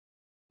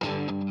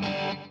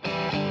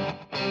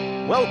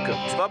Welcome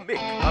to a Mick,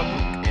 a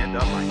Mook, and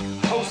a Mike.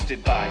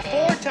 Hosted by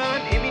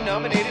four-time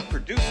Emmy-nominated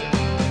producer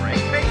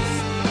Frank Bates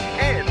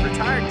and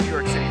retired New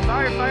York City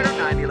firefighter,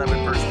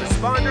 9/11 first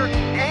responder,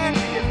 and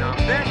Vietnam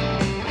vet,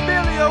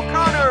 Billy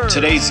O'Connor.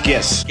 Today's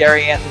guest,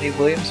 Gary Anthony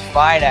Williams,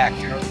 fine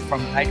actor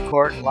from Night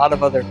Court, a lot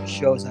of other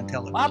shows on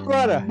television.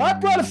 My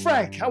brother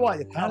Frank. How are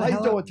you, pal? How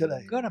you doing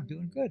today? Good, I'm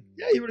doing good.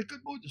 Yeah, you're in a good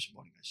mood this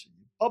morning. I see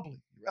you.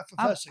 Bubbly. You're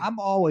effervescing. I'm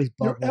always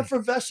bubbly. You're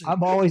effervescing.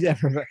 I'm always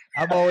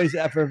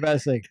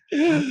effervescing.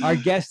 Our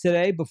guest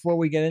today, before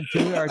we get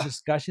into our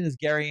discussion, is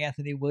Gary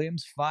Anthony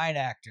Williams, fine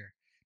actor,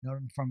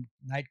 known from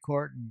Night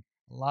Court and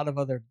a lot of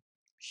other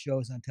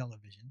shows on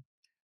television.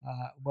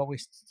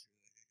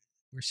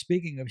 We're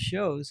speaking of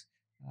shows.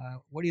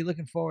 What are you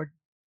looking forward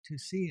to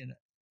see in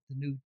the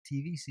new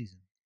TV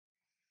season?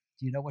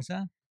 Do you know what's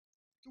on?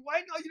 Do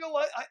I know? You know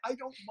what? I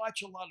don't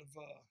watch a lot of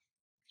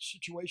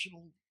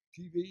situational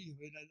TV.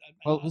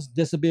 Well,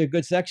 this will be a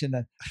good section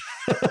then.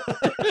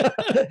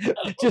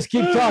 Just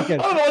keep talking.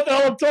 I don't know what the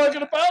hell I'm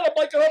talking about.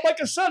 I'm like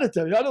a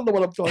senator. I don't know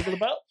what I'm talking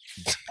about.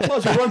 I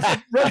must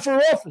run for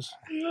office.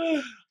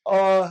 Yeah,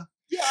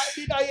 I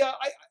mean,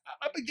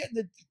 I've been getting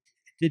it.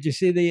 Did you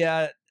see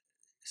the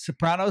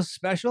Sopranos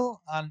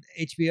special on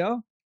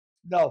HBO?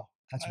 No.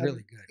 That's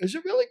really good. Is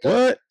it really good?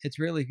 what? It's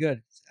really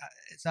good.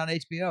 It's on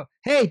HBO.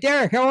 Hey,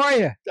 Derek, how are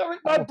you? Derek,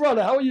 my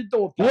brother, how are you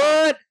doing, pal?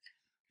 What?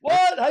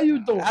 What? How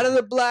you doing? Out of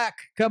the black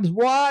comes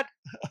what?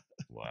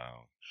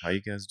 Wow. How you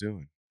guys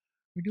doing?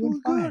 We're doing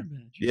fine. good,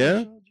 man.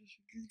 Yeah?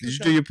 Did you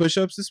do your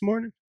push-ups this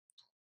morning?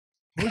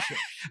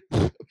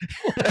 Push-ups.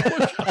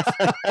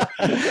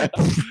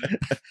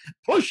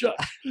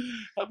 Push-ups.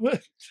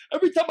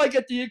 Every time I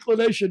get the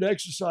inclination to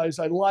exercise,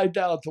 I lie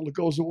down until it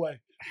goes away.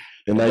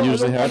 And that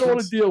usually I happens? don't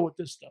want to deal with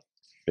this stuff.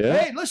 Yeah?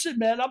 Hey, listen,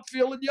 man, I'm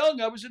feeling young.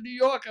 I was in New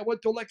York. I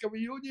went to like a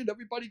reunion.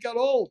 Everybody got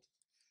old.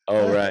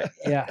 Oh, right.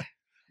 Yeah.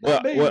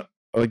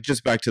 Well,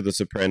 just back to the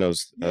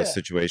Sopranos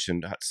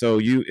situation. So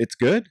it's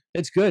good?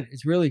 It's good.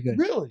 It's really good.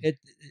 Really? It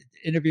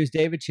interviews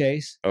David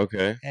Chase,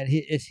 Okay. and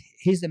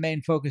he's the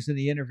main focus of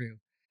the interview.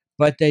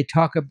 But they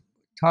talk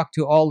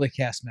to all the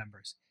cast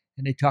members,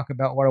 and they talk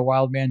about what a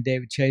wild man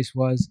David Chase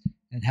was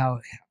and how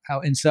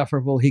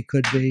insufferable he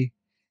could be.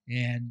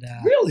 And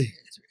Really?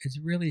 it's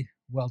really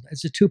well.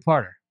 It's a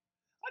two-parter.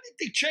 I didn't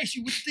think Chase.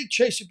 You wouldn't think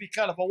Chase would be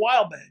kind of a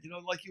wild man. You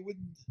know, like you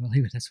wouldn't. Well,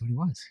 that's what he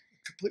was.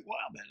 Complete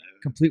wild man.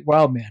 Complete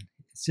wild man.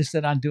 It's just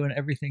that I'm doing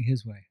everything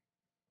his way.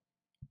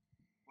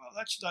 Well,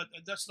 that's not.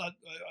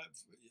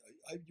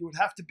 You would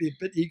have to be a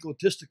bit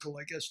egotistical,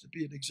 I guess, to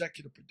be an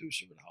executive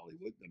producer in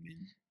Hollywood. I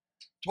mean,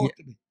 talk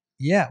to me.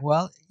 Yeah,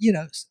 well,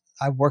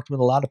 I've worked with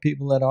a lot of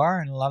people that are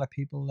and a lot of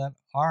people that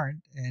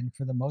aren't. And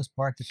for the most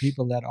part, the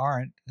people that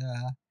aren't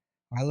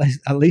are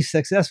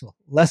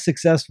less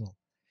successful.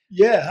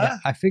 Yeah. Huh?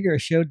 I figure a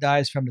show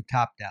dies from the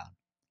top down.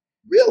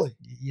 Really?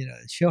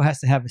 The show has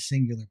to have a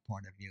singular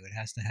point of view. It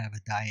has to have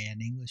a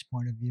Diane English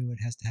point of view. It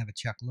has to have a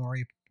Chuck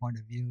Lorre point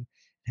of view.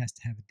 It has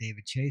to have a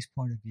David Chase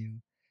point of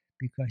view,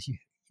 because you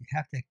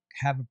have to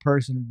have a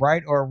person,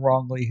 right or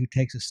wrongly, who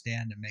takes a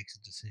stand and makes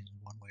a decision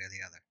one way or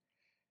the other.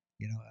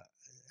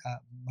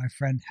 My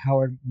friend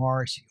Howard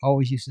Morris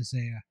always used to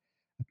say,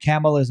 a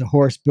camel is a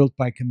horse built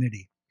by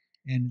committee.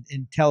 And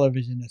in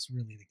television, that's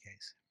really the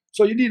case.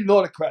 So you need an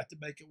autocrat to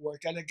make it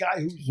work, and a guy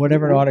who's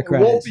whatever an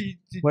autocrat won't is. Be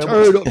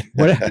deterred.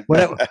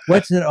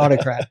 What's an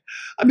autocrat?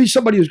 I mean,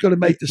 somebody who's going to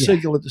make the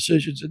singular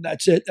decisions, and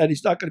that's it. And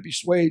he's not going to be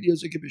swayed. He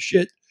doesn't give a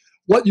shit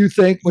what you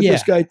think, what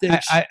this guy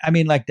thinks. I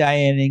mean, like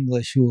Diane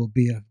English, who will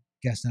be a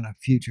guest on a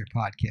future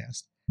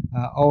podcast,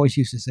 always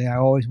used to say, I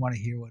always want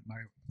to hear what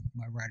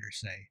my writers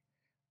say.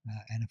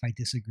 And if I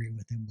disagree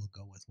with him, we'll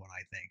go with what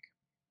I think.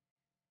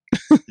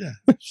 Yeah.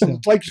 So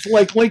it's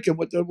like Lincoln,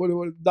 with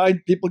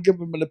 9 people give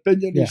him an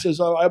opinion. Yeah. He says,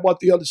 I want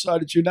the other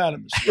side. It's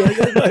unanimous.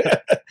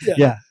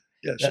 Yeah.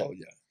 So,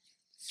 yeah.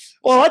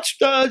 Well, that's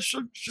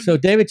so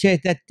David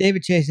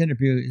Chase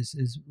interview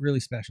is really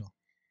special.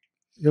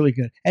 Really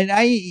good. And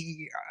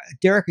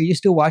Derek, are you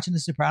still watching The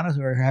Sopranos,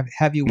 or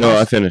have you watched? No,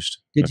 I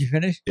finished. Did you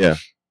finish? Yeah.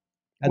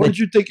 what did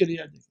you think of the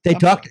ending?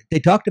 They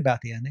talked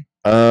about the ending.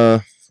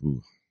 Were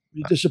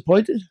you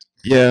disappointed?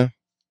 Yeah.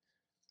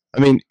 I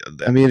mean,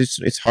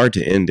 it's hard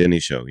to end any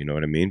show, you know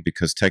what I mean?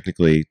 Because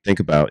technically,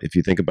 if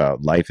you think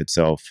about life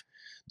itself,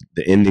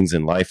 the endings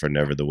in life are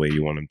never the way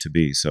you want them to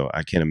be. So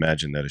I can't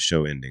imagine that a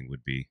show ending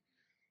would be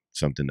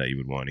something that you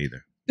would want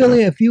either.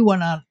 Billy, if you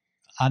went on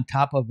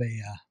top of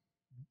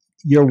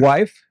your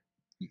wife,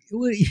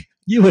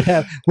 you would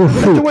have. I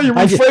like the way you're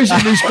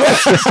rephrasing these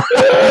questions.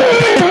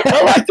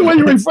 I like the way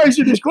you're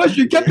rephrasing these questions.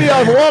 You get me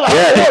on one.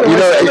 Yeah,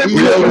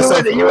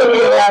 you wouldn't be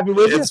happy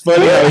with it. It's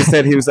funny how he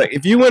said, he was like,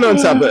 if you went on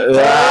top of your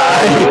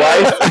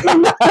wife.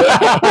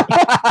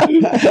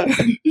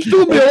 He's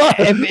doing me a lot.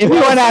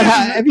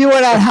 If you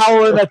went out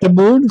howling at the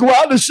moon, go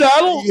out in the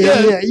saddle.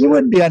 Yeah, you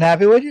wouldn't be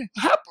unhappy, would you?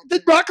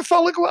 Did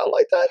Rockefeller go out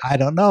like that? I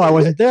don't know. I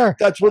wasn't there.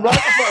 That's what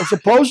Rockefeller.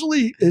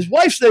 Supposedly, his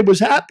wife's name was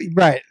Happy.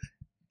 Right.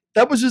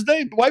 That was his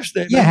name, wife's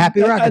name. Yeah,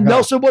 Happy Rockefeller. And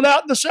Nelson went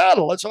out in the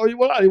saddle. That's how he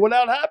went out. He went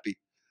out happy.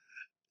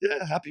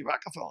 Yeah, Happy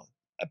Rockefeller.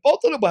 And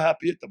both of them were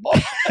happy at the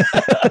moment.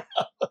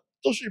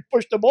 until she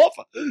pushed him off.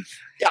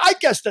 Yeah, I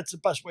guess that's the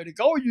best way to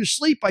go. Or you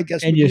sleep, I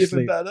guess, And would you be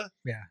sleep. even better.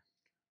 Yeah.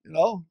 You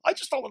know, I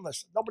just don't want to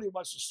listen. Nobody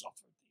wants to suffer.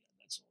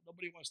 That's all.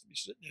 Nobody wants to be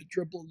sitting there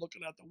dribbling,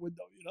 looking out the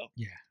window. You know.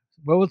 Yeah.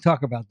 Well, we'll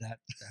talk about that.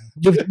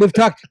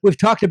 We've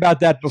talked about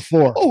that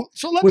before. Oh,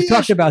 so we've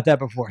talked about that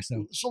before.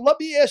 So let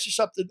me ask you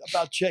something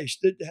about Chase.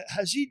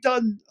 Has he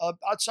done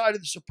outside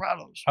of The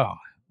Sopranos? Oh,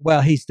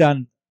 well,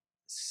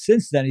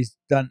 since then he's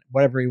done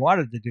whatever he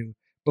wanted to do.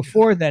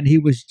 Before then, he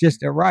was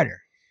just a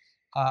writer,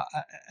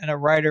 and a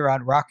writer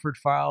on Rockford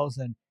Files,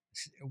 and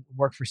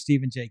worked for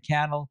Stephen J.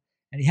 Cannell,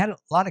 and he had a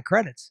lot of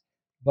credits,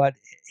 but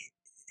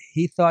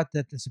he thought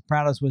that The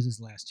Sopranos was his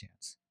last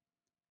chance.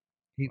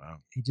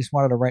 He just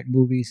wanted to write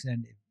movies,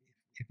 and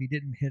if he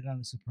didn't hit on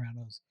The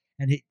Sopranos,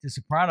 and The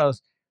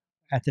Sopranos,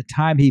 at the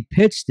time he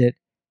pitched it,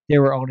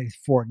 there were only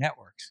 4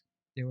 networks.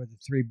 There were the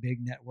 3 big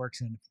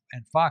networks and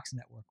Fox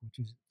Network, which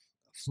was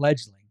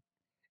fledgling,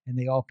 and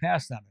they all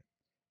passed on it.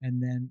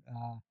 And then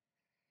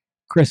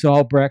Chris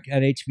Albrecht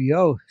at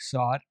HBO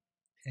saw it,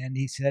 and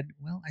he said,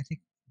 "Well, I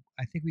think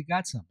we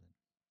got something."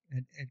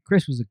 And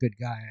Chris was a good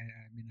guy.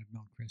 I mean, I've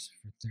known Chris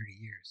for 30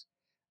 years,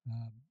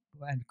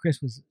 and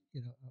Chris was, a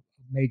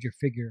major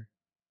figure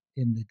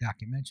in the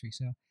documentary.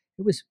 So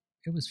it was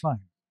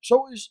fun.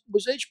 So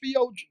was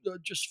HBO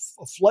just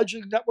a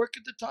fledgling network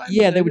at the time?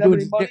 Yeah, they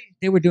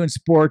were doing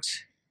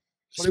sports.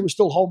 So they were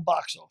still home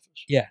box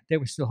office. Yeah, they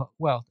were still.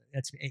 Well,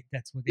 that's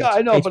what. Yeah,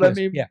 I know, but I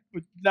mean,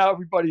 but now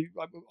everybody.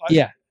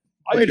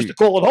 I used to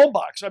call it home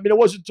box. I mean, it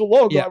wasn't too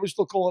long ago. I was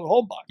still calling it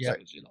home box. Yeah.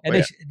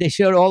 And they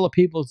showed all the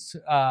people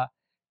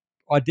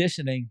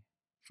auditioning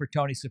for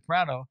Tony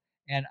Soprano,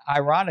 and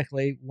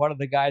ironically, one of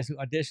the guys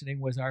auditioning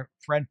was our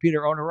friend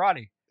Peter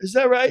Onorati. Is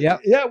that right?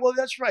 Yep. Yeah. Well,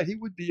 that's right. He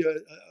would be a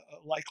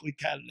likely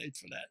candidate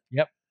for that.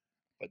 Yep.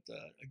 But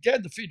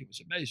again, the feeding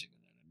was amazing.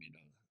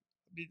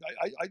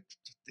 I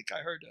think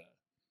I heard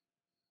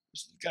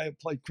this is the guy who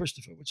played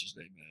Christopher. What's his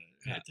name?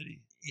 Anthony.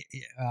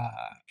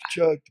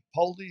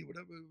 Capaldi,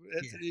 whatever.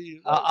 Anthony.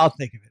 Yeah. I'll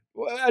think of it.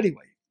 Well,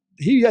 anyway,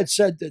 he had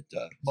said that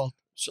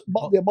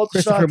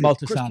Christopher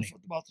Moltisanti.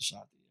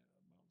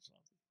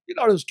 You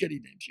know those kiddie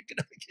names. You can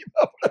never keep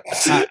up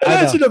with them.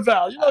 That's an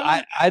eval.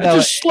 I know.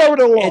 Just slow it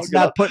along.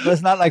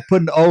 It's not like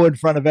putting O in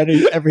front of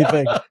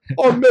everything.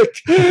 Or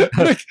Mick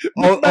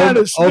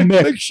McManus,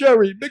 Mick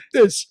Sherry, Mick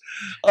this.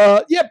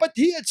 Yeah, but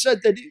he had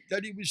said that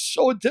he was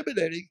so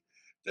intimidating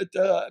that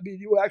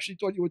you actually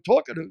thought you were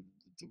talking to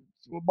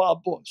a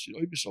mob boss. He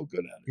was so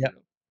good at it. Yeah,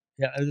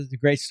 yeah. There's a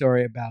great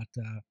story about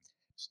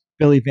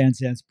Billy Van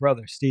Zant's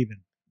brother,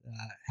 Stephen,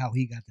 how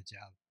he got the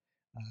job.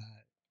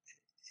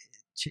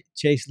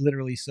 Chase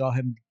literally saw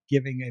him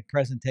giving a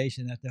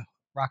presentation at the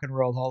Rock and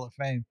Roll Hall of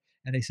Fame,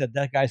 and they said,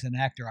 "That guy's an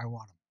actor. I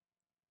want him."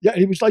 Yeah,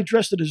 he was like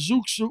dressed in a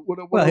Zook suit with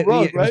a rug, he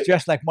right? was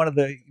dressed like one of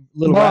the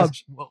little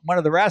one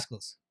of the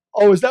Rascals.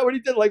 Oh, is that what he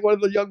did? Like one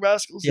of the young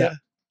Rascals? Yeah.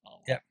 Oh.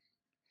 Yeah.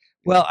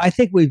 Well, I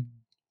think we've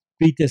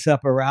beat this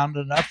up around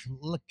enough.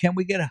 Look, can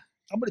we get a?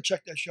 I'm going to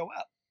check that show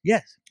out.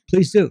 Yes,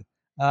 please do.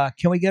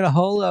 Can we get a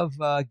hold of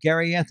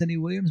Gary Anthony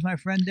Williams, my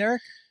friend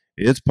Derek?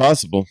 It's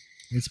possible.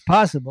 It's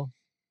possible.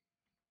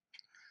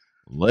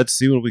 Let's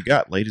see what we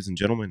got, ladies and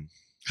gentlemen.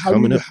 How do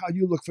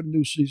you look for the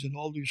new season?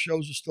 All these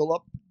shows are still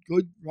up,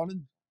 good,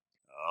 running?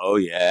 Oh,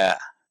 yeah.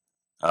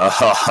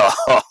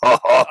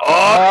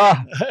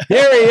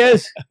 Here he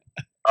is.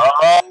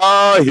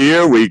 Oh,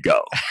 here we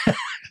go.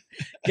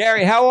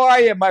 Gary, how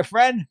are you, my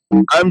friend?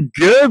 I'm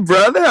good,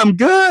 brother. I'm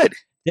good.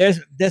 There's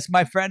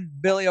my friend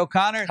Billy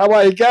O'Connor. How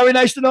are you, Gary?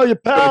 Nice to know you,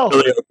 pal.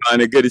 Billy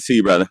O'Connor, good to see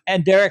you, brother.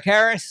 And Derek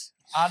Harris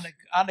on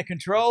the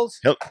controls.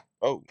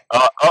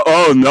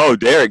 Oh no,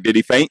 Derek, did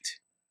he faint?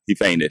 He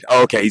fainted.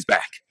 Oh, okay, he's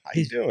back. How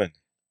you doing?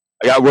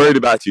 I got worried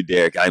about you,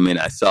 Derek. I mean,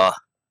 I saw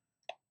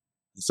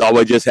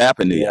what just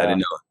happened to you. I didn't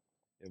know.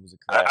 It was a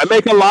crash. I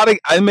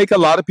make a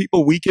lot of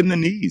people weak in the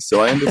knees,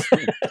 so I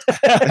understand.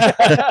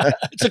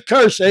 It's a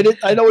curse, ain't it?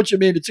 I know what you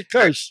mean. It's a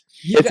curse.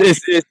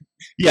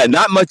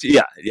 Not much.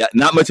 Yeah,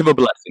 not much of a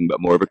blessing,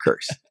 but more of a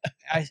curse.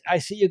 I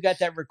see you got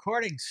that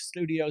recording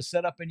studio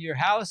set up in your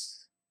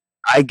house.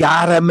 I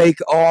gotta make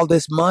all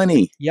this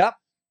money. Yep.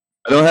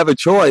 I don't have a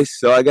choice,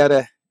 so I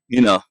gotta,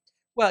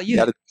 Well,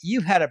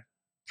 you've had a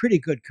pretty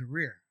good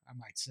career, I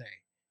might say.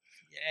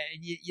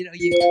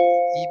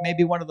 You may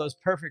be one of those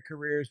perfect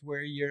careers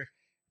where you're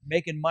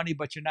making money,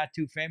 but you're not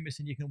too famous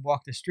and you can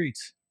walk the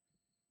streets.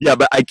 Yeah,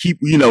 but I keep,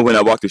 when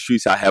I walk the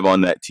streets, I have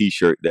on that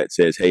T-shirt that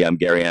says, "Hey, I'm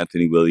Gary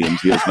Anthony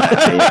Williams. Here's my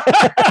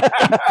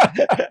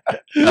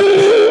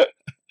name."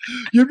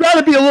 You'd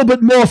rather be a little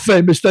bit more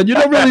famous then. You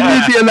don't really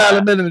need the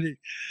anonymity.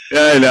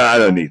 No, I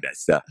don't need that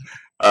stuff.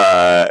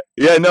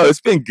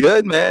 It's been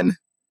good, man.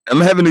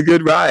 I'm having a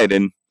good ride,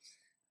 and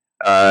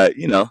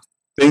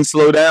things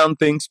slow down,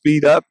 things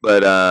speed up,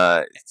 but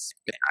I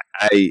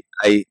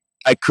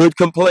could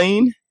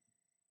complain.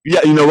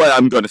 Yeah, you know what?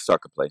 I'm going to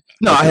start complaining.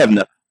 No, I have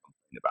nothing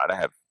to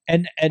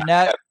complain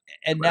about.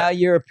 Now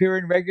you're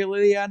appearing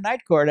regularly on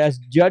Night Court as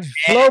Judge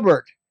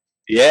Flaubert.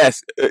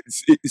 Yes,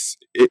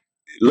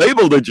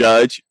 labeled a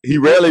judge. He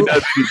rarely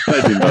does do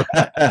judging.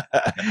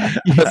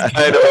 That's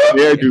kind of a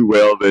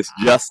ne'er-do-well. That's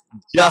just.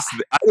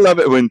 I love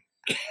it when.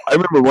 I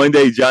remember one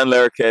day John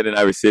Larroquette and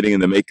I were sitting in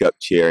the makeup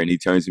chair, and he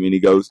turns to me and he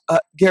goes,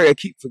 "Gary, I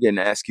keep forgetting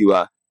to ask you,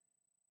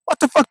 what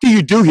the fuck do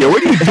you do here?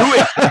 What are you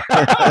doing?"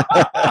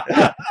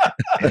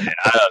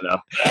 I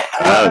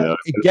don't know.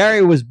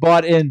 Gary was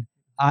brought in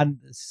on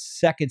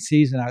second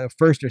season, either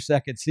first or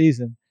second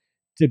season,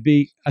 to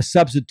be a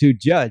substitute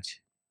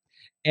judge.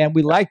 And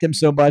we liked him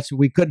so much,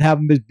 we couldn't have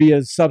him be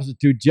a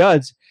substitute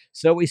judge.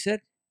 So we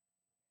said,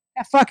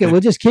 fuck it,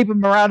 we'll just keep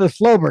him around as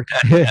Flaubert.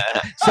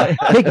 So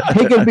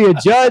he can be a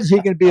judge, he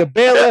can be a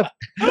bailiff.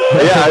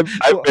 Yeah,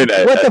 I've been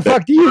a... What the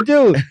fuck do you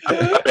do?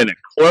 I've been a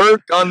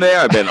clerk on there.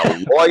 I've been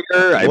a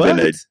lawyer. I've been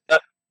a...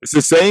 It's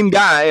the same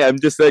guy. I'm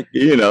just like,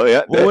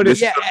 yeah. Well,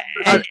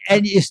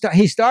 and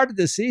he started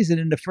the season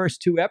in the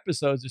first 2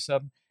 episodes or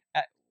something,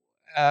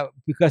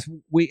 because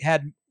we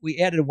added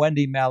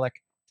Wendy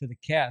Malick to the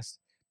cast,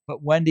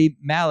 but Wendy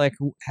Malick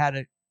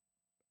had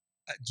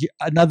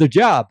another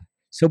job,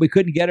 so we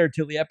couldn't get her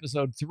till the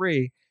episode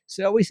 3.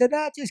 So we said,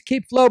 just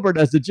keep Flaubert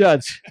as the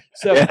judge.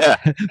 So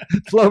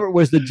Flaubert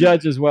was the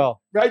judge as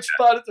well. Right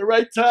spot at the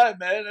right time,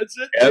 man. That's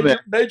it. Yeah,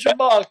 major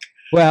mark.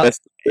 Well, that's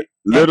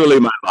literally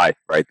my life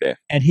right there.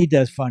 And he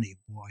does funny.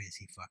 Boy, is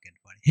he fucking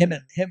funny. Him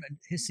and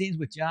his scenes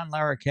with John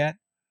Larroquette,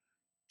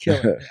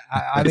 killer.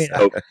 I mean,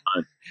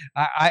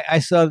 I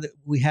saw that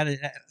we had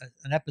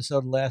an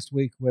episode last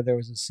week where there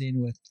was a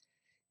scene with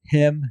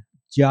him,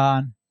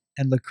 John,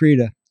 and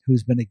Lakrita,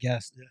 who's been a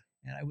guest. Yeah.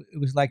 And it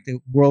was like the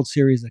World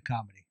Series of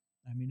comedy.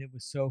 I mean, it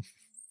was so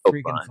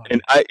freaking fun.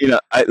 And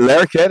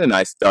Larroquette and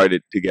I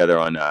started together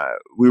on.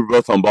 We were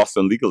both on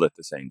Boston Legal at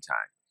the same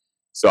time.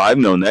 So I've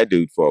known that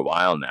dude for a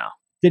while now.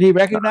 Did he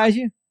recognize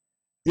you?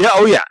 Yeah.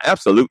 Oh, yeah.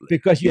 Absolutely.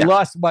 Because you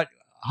lost,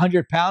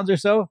 100 pounds or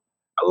so?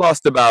 I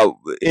lost about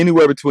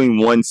anywhere between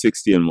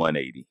 160 and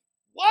 180.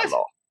 What?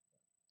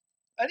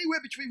 Anywhere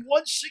between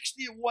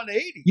 160 and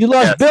 180? You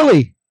lost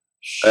Billy.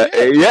 Shit,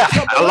 I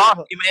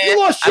lost you, man. You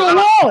lost your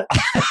wallet.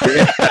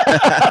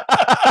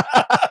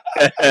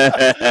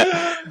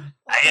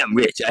 I am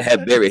rich. I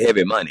have very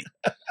heavy money.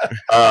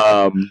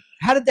 How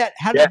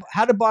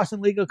did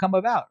Boston Legal come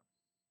about?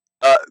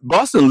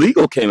 Boston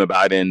Legal came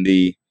about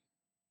it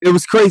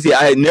was crazy.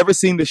 I had never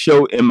seen the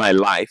show in my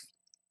life.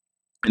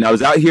 And I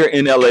was out here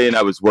in LA and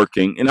I was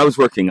working a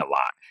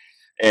lot.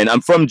 And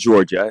I'm from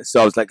Georgia. So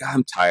I was like,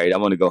 I'm tired. I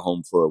want to go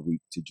home for a week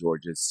to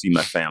Georgia, see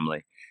my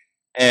family.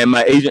 And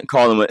my agent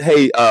called and went,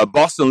 "Hey,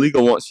 Boston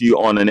Legal wants you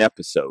on an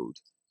episode."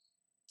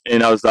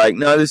 And I was like,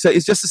 "No, it's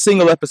just a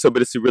single episode,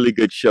 but it's a really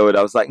good show." And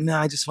I was like, "No,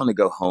 I just want to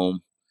go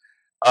home."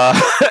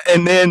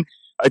 And then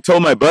I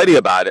told my buddy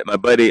about it, my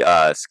buddy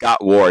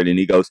Scott Ward, and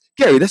he goes,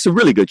 "Gary, that's a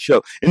really good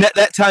show." And at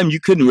that time, you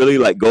couldn't really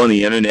go on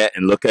the internet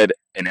and look at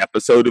an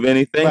episode of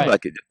anything. Right.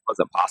 Like, it just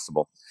wasn't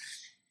possible.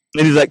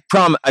 And he's like,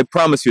 I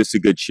promise you it's a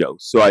good show.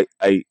 So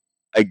I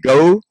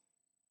go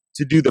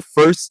to do the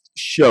first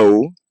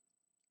show.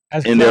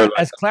 As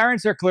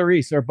Clarence or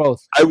Clarice or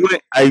both?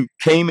 I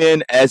came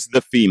in as the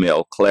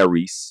female,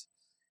 Clarice.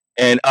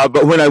 And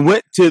but when I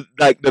went to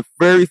the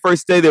very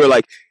first day, they were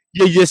like,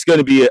 "You're just going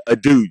to be a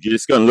dude. You're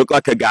just going to look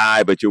like a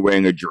guy, but you're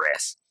wearing a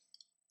dress."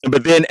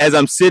 But then as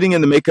I'm sitting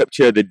in the makeup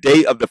chair the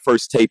day of the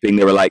first taping,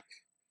 they were like,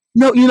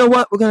 "No, you know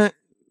what? We're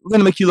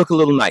gonna make you look a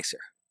little nicer.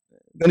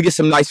 We're gonna get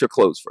some nicer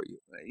clothes for you.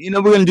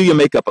 We're gonna do your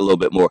makeup a little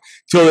bit more."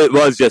 Till it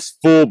was just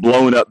full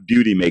blown up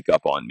beauty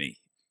makeup on me.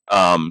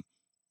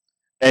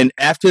 And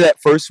after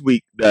that first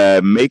week,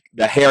 the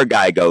hair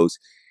guy goes,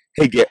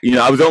 "Hey,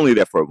 I was only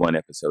there for one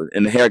episode,"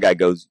 and the hair guy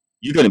goes,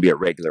 "You're gonna be a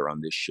regular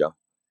on this show."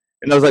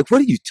 And I was like, "What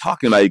are you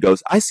talking about?" He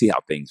goes, "I see how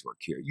things work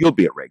here. You'll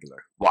be a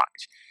regular.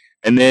 Watch."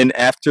 And then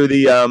after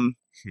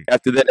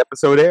after that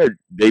episode aired,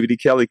 David E.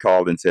 Kelly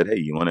called and said, "Hey,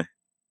 you want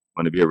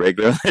to be a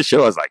regular on that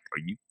show?" I was like,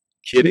 "Are you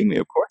kidding me?"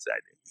 Of course I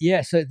did.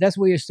 Yeah, so that's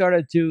where you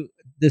started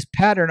this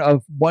pattern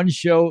of one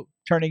show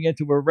turning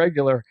into a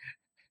regular.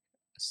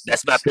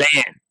 That's my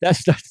plan. That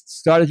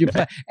started your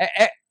plan.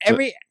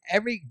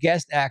 Every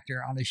guest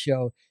actor on the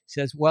show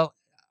says, "Well,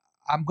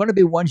 I'm going to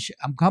be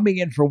I'm coming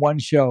in for one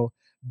show,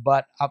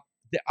 but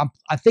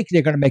I think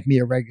they're going to make me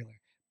a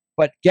regular."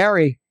 But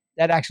Gary,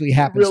 that actually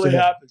happens. It really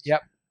happens.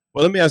 Yep.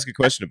 Well, let me ask a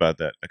question about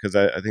that, because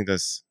I think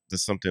that's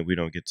something we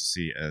don't get to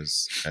see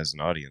as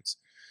an audience.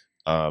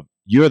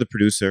 You're the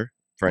producer,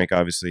 Frank.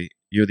 Obviously,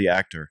 you're the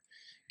actor,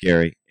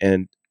 Gary,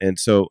 and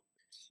so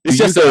it's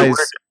just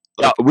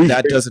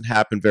that doesn't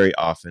happen very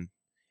often,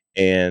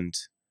 and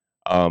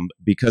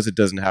because it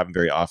doesn't happen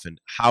very often,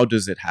 how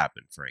does it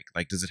happen, Frank?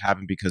 Like, does it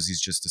happen because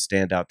he's just a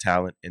standout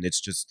talent, and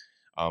it's just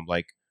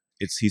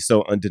he's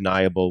so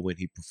undeniable when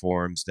he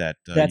performs that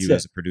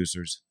as a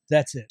producers,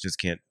 that's it, just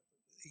can't.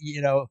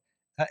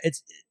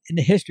 It's in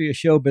the history of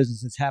show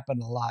business. It's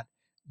happened a lot.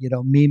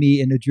 Mimi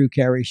in the Drew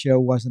Carey show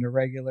wasn't a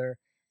regular.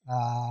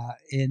 What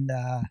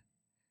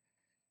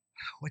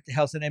the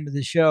hell's the name of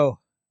the show?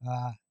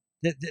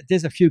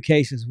 There's a few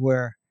cases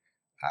where,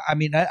 I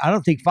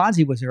don't think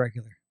Fonzie was a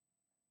regular.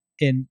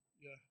 He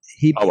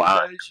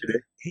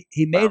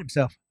made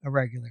himself a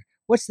regular.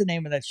 What's the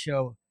name of that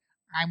show?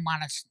 I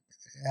want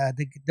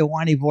to the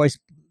whiny voice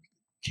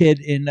kid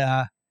in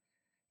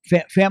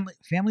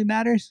Family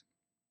Matters.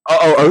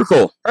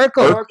 Urkel.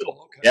 Urkel.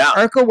 Okay. Yeah.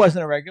 Urkel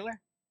wasn't a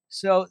regular,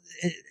 so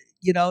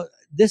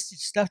this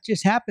stuff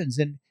just happens,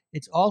 and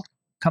it's all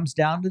comes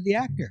down to the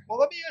actor. Well,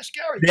 let me ask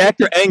Gary. The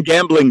actor and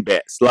gambling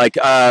bets. Like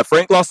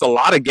Frank lost a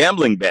lot of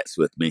gambling bets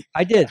with me.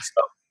 I did.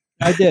 So.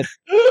 I did.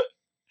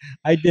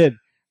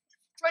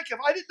 Frank, if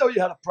I didn't know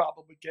you had a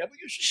problem with gambling,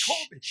 you should call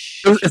me.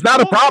 It's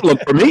not a problem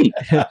for me.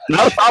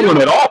 Not a problem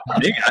at all for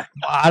me.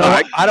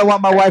 I don't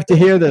want my wife to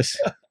hear this.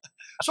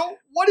 So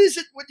what is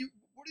it what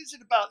is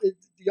it about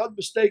the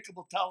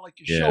unmistakable talent? Like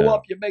you show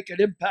up, you make an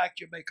impact,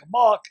 you make a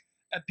mark,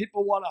 and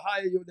people want to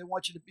hire you. They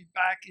want you to be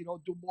back,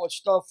 do more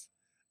stuff.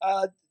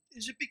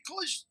 Is it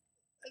because?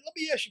 And let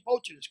me ask you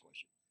both this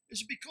question: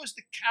 is it because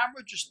the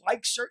camera just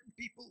likes certain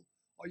people,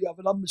 or you have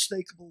an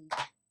unmistakable,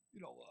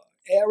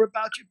 air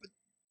about you? But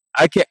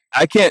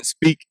I can't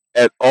speak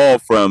at all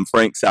from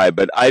Frank's side,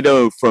 but I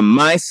know from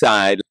my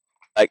side,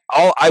 like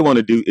all I want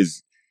to do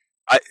is,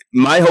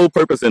 my whole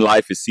purpose in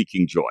life is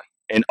seeking joy.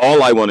 And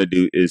all I want to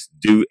do is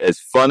do as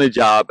fun a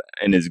job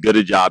and as good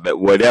a job at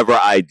whatever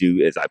I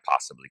do as I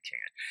possibly can.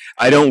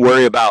 I don't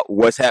worry about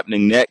what's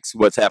happening next,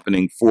 what's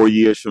happening 4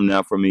 years from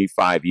now for me,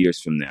 5 years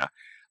from now.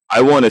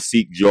 I want to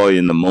seek joy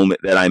in the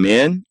moment that I'm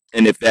in.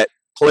 And if that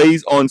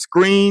plays on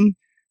screen,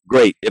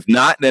 great. If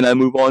not, then I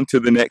move on to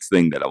the next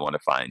thing that I want to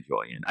find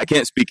joy in. I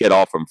can't speak at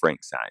all from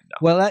Frank's side,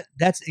 though. Well,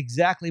 that's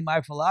exactly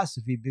my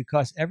philosophy,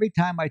 because every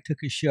time I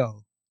took a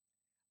show,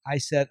 I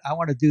said, I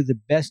want to do the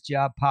best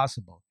job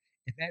possible.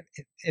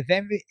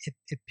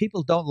 If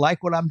people don't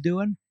like what I'm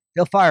doing,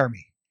 they'll fire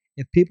me.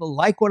 If people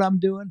like what I'm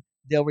doing,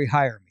 they'll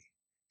rehire me.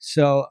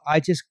 So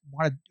I just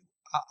want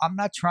to, I'm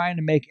not trying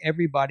to make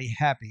everybody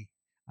happy.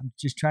 I'm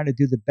just trying to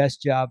do the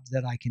best job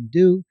that I can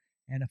do.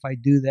 And if I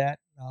do that,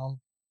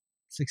 I'll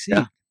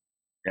succeed.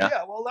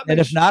 Yeah. Well, and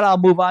if not, I'll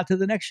move on to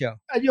the next show.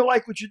 And you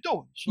like what you're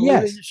doing. So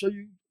yes.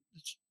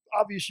 It's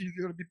obviously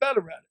you're going to be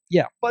better at it.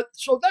 Yeah. But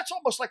so that's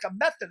almost like a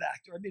method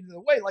actor. I mean, in a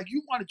way, like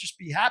you want to just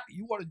be happy.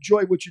 You want to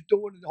enjoy what you're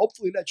doing, and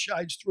hopefully that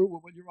shines through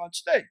when you're on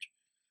stage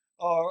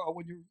or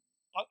when you're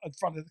in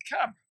front of the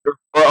camera.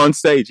 Or on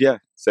stage, yeah.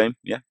 Same,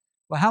 yeah.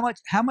 Well,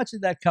 how much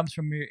of that comes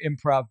from your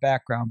improv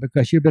background?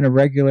 Because you've been a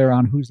regular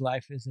on Whose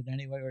Life Is It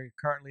Anyway, or you're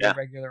currently a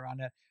regular on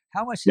that.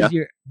 How much does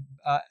your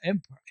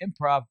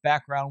improv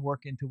background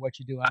work into what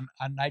you do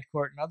on Night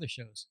Court and other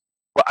shows?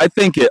 Well, I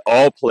think it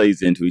all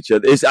plays into each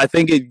other. I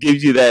think it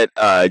gives you that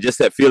just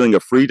that feeling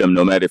of freedom,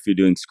 no matter if you're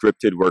doing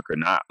scripted work or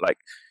not. Like,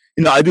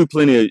 I do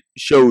plenty of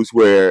shows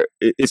where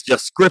it's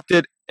just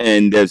scripted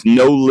and there's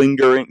no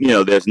lingering.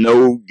 There's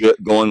no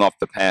going off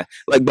the path.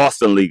 Like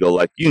Boston Legal,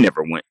 like you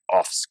never went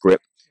off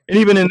script. And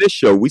even in this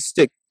show, we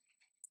stick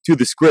to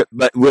the script,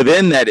 but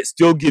within that, it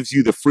still gives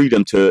you the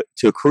freedom to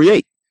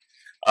create.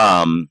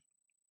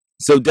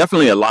 So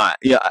definitely a lot.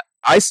 Yeah,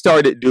 I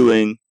started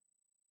doing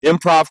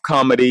improv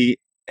comedy,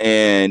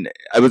 and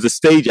I was a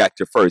stage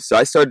actor first. So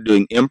I started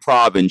doing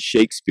improv and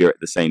Shakespeare at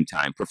the same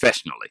time,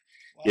 professionally,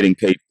 getting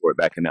paid for it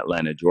back in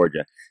Atlanta,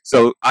 Georgia.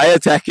 So I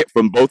attack it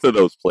from both of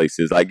those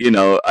places. Like,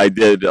 I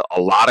did a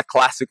lot of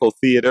classical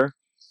theater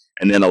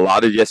and then a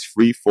lot of just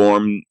free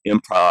form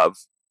improv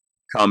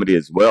comedy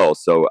as well.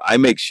 So I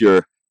make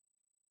sure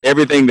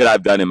everything that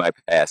I've done in my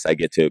past, I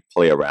get to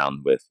play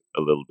around with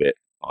a little bit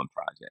on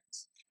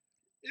projects.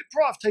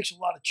 Improv takes a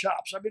lot of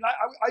chops. I mean,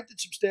 I did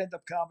some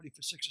stand-up comedy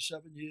for 6 or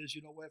 7 years,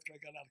 after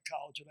I got out of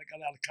college, and I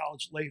got out of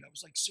college late. I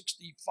was like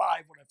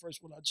 65 when I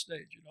first went on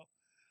stage,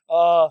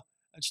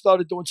 and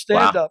started doing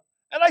stand-up.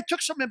 Wow. And I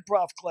took some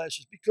improv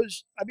classes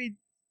because, I mean,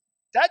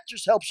 that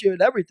just helps you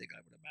in everything,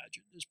 I would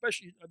imagine,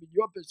 especially,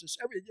 your business,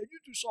 everything. You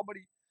do so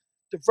many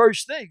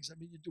diverse things. I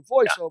mean, you do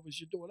voiceovers,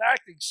 you're doing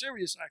acting,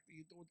 serious acting,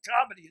 you're doing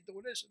comedy, you're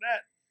doing this and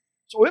that.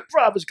 So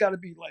improv has got to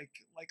be like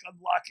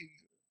unlocking.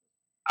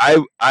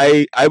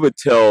 I would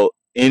tell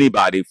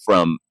anybody,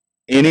 from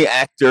any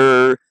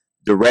actor,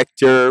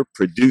 director,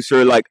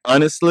 producer, like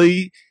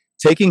honestly,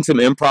 taking some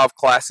improv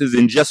classes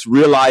and just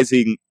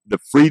realizing the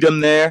freedom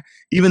there,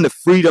 even the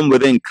freedom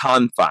within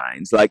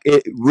confines, like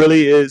it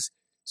really is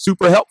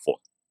super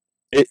helpful.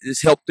 It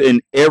has helped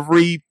in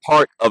every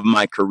part of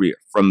my career,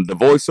 from the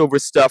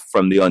voiceover stuff,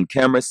 from the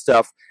on-camera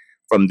stuff,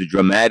 from the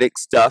dramatic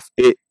stuff.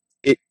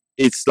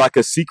 It's like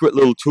a secret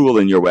little tool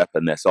in your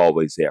weapon that's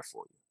always there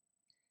for you.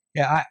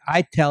 Yeah,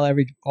 I tell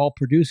all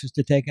producers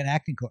to take an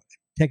acting course,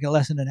 take a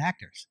lesson in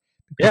actors.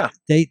 Yeah,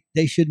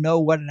 they should know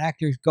what an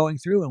actor is going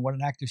through and what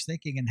an actor's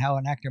thinking and how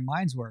an actor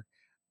minds work.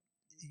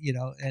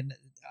 And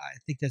I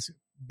think that's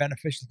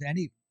beneficial to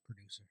any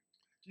producer.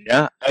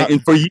 Yeah,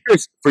 and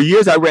for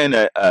years, I ran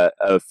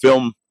a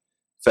film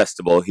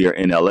festival here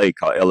in LA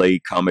called LA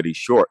Comedy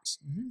Shorts,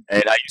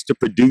 and I used to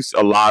produce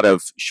a lot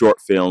of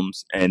short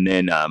films, and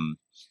then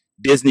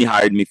Disney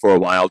hired me for a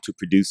while to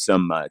produce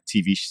some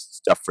TV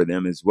stuff for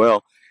them as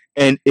well.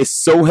 And it's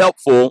so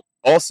helpful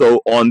also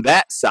on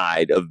that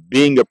side of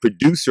being a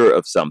producer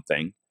of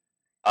something.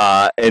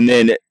 And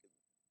then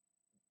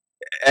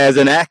as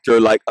an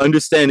actor, like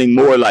understanding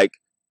more, like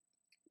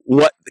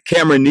what the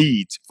camera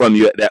needs from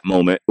you at that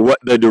moment, what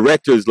the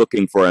director is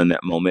looking for in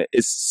that moment.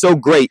 It's so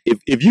great.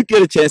 If you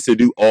get a chance to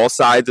do all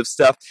sides of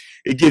stuff,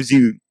 it gives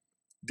you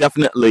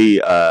definitely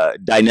a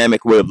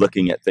dynamic way of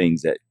looking at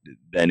things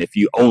than if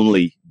you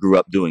only grew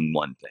up doing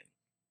one thing.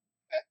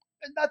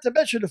 And not to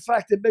mention the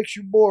fact it makes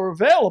you more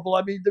available.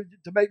 I mean,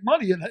 to make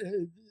money in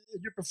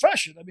your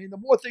profession. I mean, the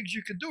more things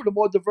you can do, the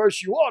more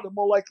diverse you are, the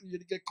more likely you're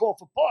to get called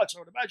for parts. I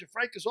would imagine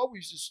Frank is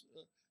always just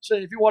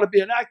saying, if you want to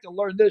be an actor,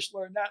 learn this,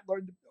 learn that,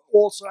 learn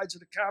all sides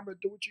of the camera,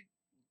 do what you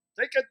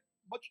take as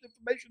much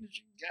information as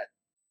you can get.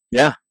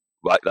 Yeah,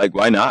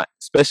 why not?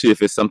 Especially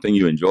if it's something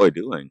you enjoy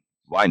doing.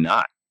 Why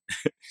not?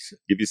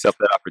 Give yourself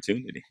that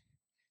opportunity.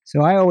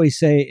 So I always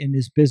say, in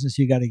this business,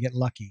 you got to get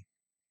lucky.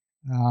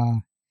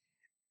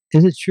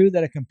 Is it true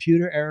that a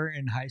computer error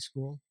in high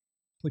school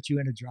put you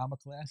in a drama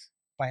class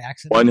by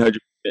accident? 100%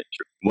 true.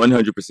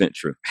 100%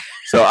 true.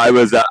 So I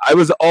was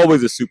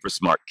always a super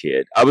smart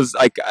kid. I was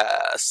like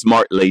a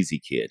smart, lazy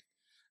kid.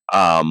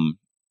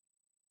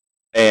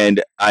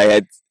 And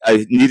I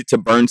needed to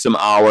burn some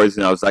hours,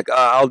 and I was like,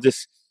 I'll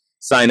just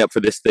sign up for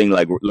this thing,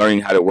 like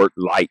learning how to work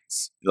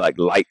lights,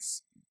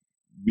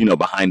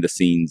 behind the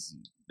scenes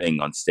thing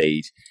on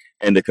stage.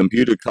 And the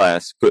computer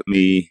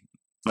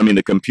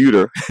the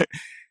computer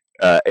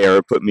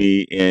error put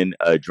me in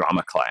a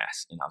drama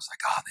class. And I was like,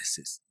 this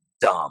is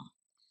dumb.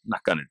 I'm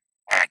not going to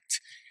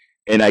act.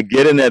 And I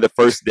get in there the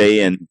first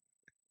day, and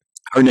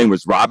her name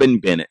was Robin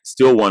Bennett,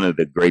 still one of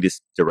the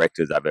greatest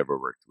directors I've ever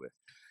worked with.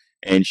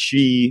 And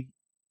she's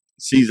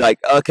like,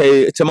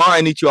 okay, tomorrow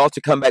I need you all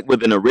to come back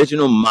with an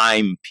original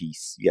mime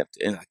piece. You have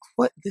to, and I'm like,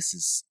 what? This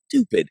is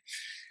stupid.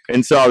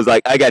 And so I was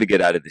like, I got to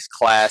get out of this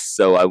class.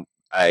 So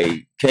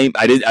I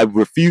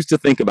refused to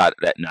think about it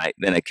that night.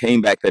 Then I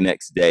came back the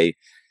next day,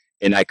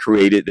 and I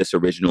created this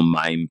original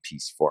mime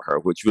piece for her,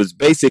 which was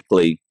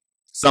basically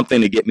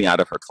something to get me out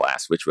of her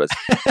class, which was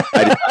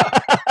I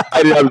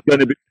was going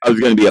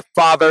to be a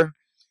father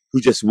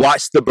who just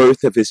watched the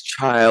birth of his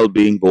child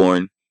being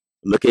born,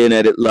 looking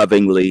at it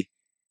lovingly.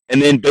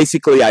 And then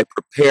basically I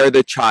prepare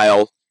the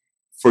child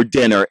for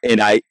dinner, and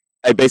I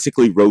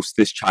basically roast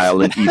this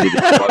child and eat it.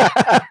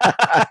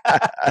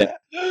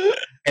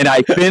 And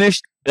I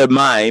finished the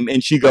mime,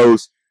 and she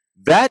goes,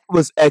 "That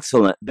was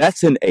excellent.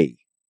 That's an A."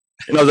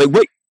 And I was like,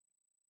 wait,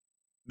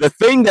 the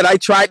thing that I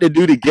tried to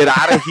do to get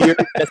out of here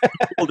that's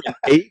equal an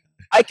A?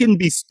 I can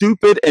be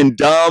stupid and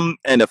dumb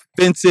and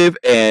offensive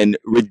and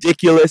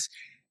ridiculous.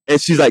 And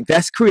she's like,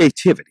 that's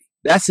creativity.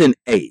 That's an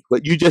A.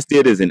 What you just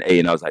did is an A.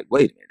 And I was like,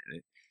 wait a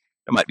minute.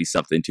 There might be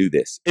something to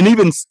this. And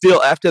even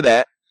still after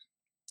that,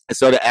 I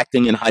started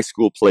acting in high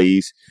school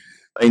plays.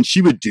 And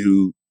she would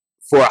do,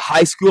 for a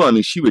high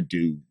school, she would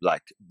do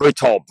like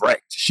Bertolt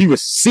Brecht. She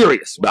was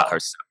serious about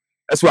herself.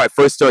 That's where I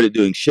first started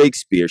doing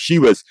Shakespeare. She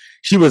was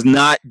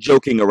not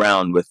joking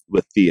around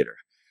with theater.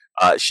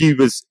 I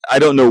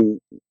don't know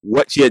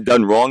what she had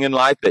done wrong in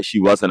life that she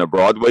wasn't a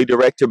Broadway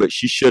director, but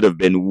she should have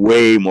been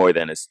way more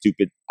than a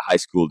stupid high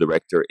school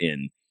director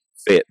in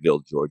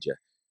Fayetteville, Georgia.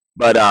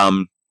 But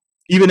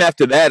even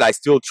after that, I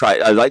still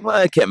tried. I was like, well,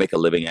 I can't make a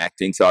living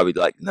acting. So I would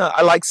be like, no,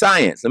 I like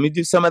science. Let me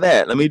do some of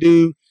that. Let me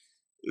do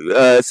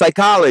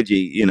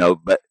psychology,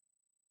 but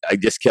I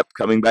just kept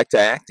coming back to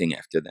acting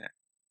after that.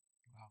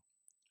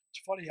 It's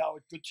funny how a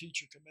good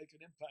teacher can make an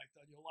impact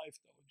on your life,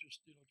 though, and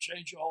just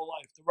change your whole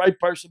life. The right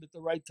person at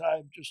the right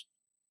time.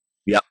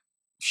 Yep,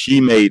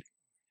 she made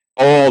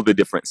all the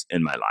difference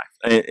in my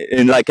life,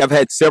 and like I've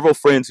had several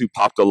friends who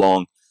popped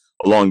along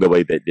the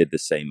way that did the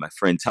same. My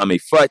friend Tommy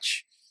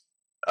Futch.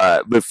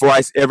 Before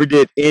I ever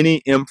did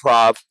any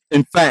improv,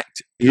 in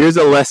fact, here's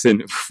a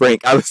lesson,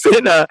 Frank. I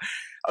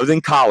was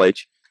in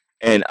college,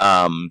 and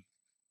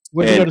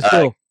where did you go to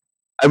school?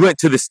 I went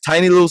to this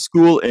tiny little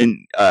school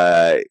in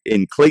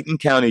Clayton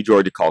County,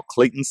 Georgia, called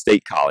Clayton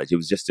State College. It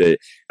was just a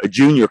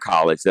junior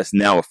college that's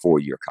now a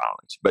 4-year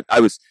college. But I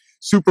was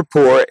super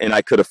poor, and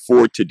I could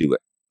afford to do it.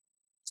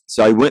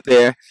 So I went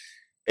there,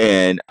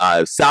 and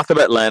south of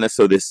Atlanta.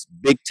 So this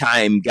big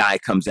time guy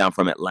comes down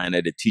from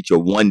Atlanta to teach a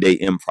 1-day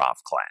improv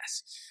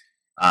class.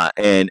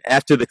 And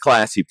after the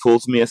class, he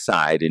pulls me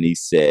aside, and he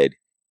said,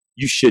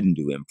 "You shouldn't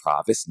do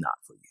improv. It's not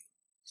for you."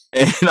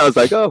 And I was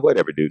like, oh,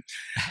 whatever, dude.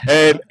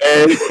 And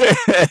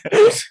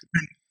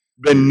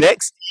the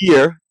next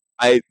year,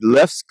 I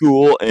left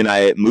school and I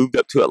had moved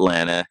up to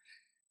Atlanta.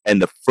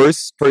 And the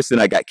first person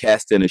I got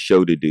cast in a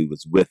show to do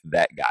was with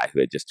that guy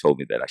who had just told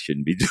me that I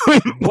shouldn't be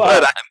doing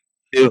what I'm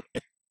doing.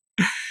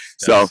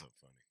 So funny.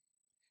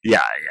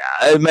 Yeah.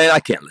 Man, I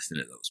can't listen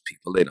to those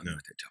people. They don't know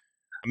what they're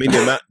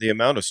talking about. The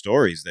amount of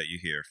stories that you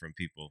hear from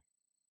people,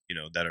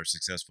 that are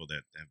successful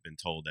that have been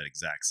told that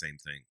exact same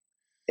thing.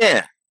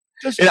 Yeah.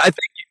 And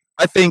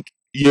I think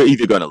you're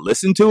either going to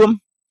listen to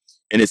them,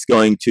 and it's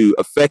going to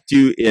affect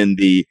you in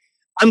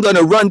I'm going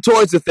to run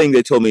towards the thing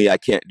they told me I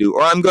can't do,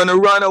 or I'm going to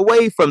run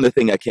away from the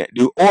thing I can't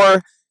do,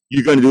 or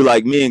you're going to do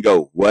like me and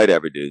go,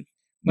 whatever, dude.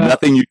 Well,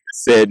 nothing you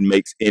said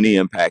makes any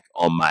impact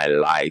on my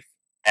life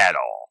at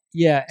all.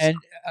 Yeah, and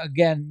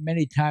again,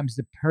 many times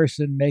the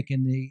person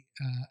making the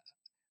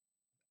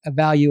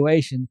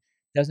evaluation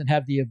doesn't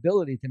have the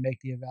ability to make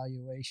the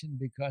evaluation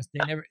because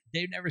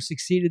they never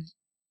succeeded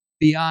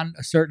beyond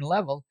a certain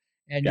level,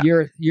 and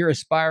you're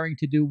aspiring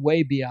to do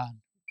way beyond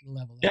the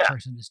level that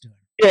person is doing.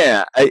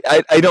 Yeah,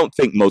 I don't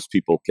think most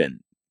people can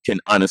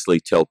honestly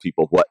tell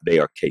people what they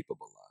are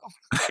capable of.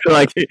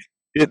 Like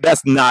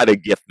that's not a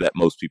gift that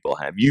most people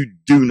have. You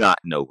do not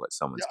know what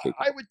someone's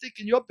capable. I would think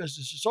in your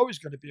business it's always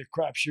going to be a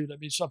crapshoot. I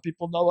mean, some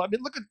people know. I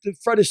mean, look at the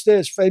Fred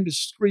Astaire's famous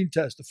screen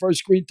test. The first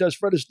screen test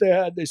Fred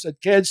Astaire had, they said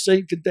can't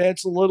sing, can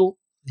dance a little.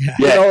 Yeah.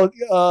 You know,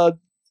 I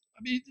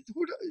mean,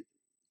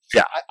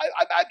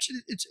 I'm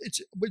actually,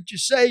 it's would you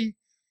say,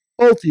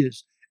 both of you,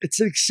 it's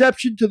an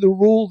exception to the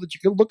rule that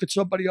you can look at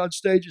somebody on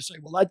stage and say,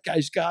 well, that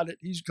guy's got it,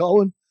 he's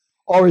going,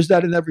 or is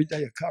that an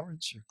everyday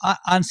occurrence?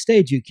 On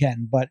stage you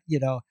can, but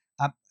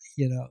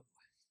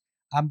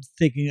I'm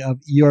thinking of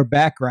your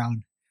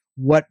background.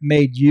 What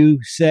made you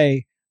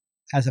say,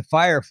 as a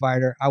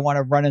firefighter, I want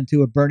to run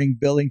into a burning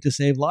building to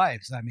save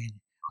lives? I mean,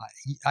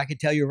 I can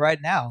tell you right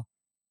now,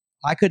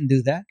 I couldn't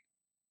do that.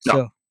 No.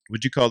 So,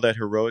 would you call that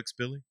heroics,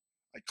 Billy?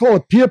 I call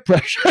it peer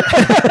pressure.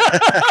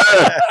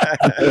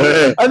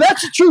 And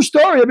that's a true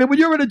story. I mean, when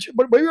you're in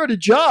a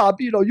job,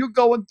 you know, you're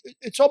going,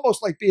 it's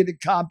almost like being in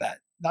combat.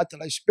 Not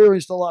that I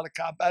experienced a lot of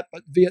combat,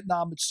 but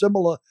Vietnam, it's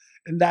similar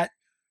in that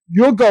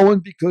you're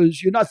going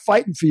because you're not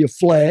fighting for your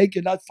flag.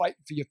 You're not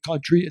fighting for your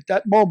country. At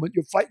that moment,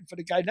 you're fighting for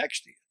the guy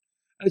next to you.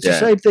 And it's the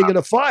same thing in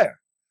a fire.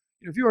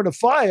 If you're in a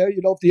fire,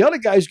 you know, if the other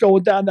guy's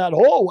going down that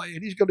hallway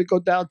and he's going to go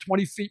down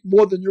 20 feet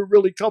more than you're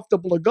really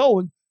comfortable of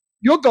going,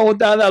 you're going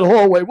down that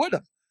hallway with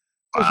him.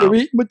 Because you're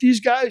eating with these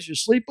guys, you're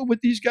sleeping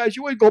with these guys.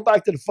 You wouldn't go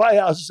back to the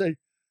firehouse and say,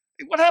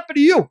 hey, what happened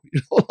to you?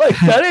 You know, like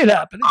that ain't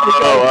happening.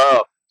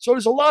 So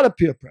there's a lot of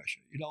peer pressure,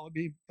 you know what I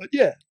mean?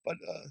 But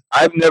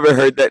I've never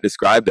heard that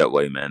described that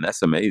way, man.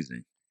 That's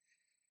amazing.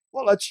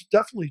 Well, that's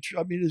definitely true.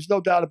 I mean, there's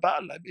no doubt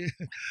about it. I mean,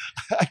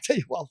 I tell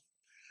you,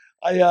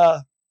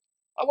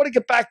 I want to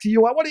get back to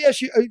you. I want to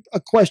ask you a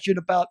question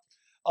about,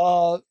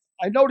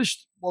 I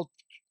noticed, a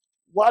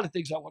lot of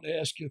things I want to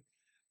ask you,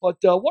 but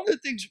one of the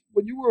things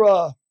when you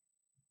were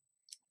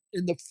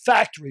in The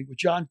Factory with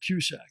John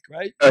Cusack,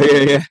 right? Oh,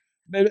 yeah.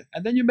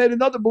 And then you made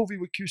another movie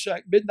with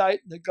Cusack,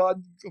 Midnight in the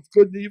Garden of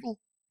Good and Evil.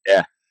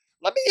 Yeah.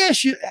 Let me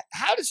ask you,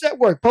 how does that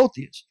work, both of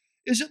you?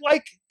 Is it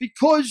like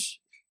because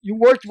you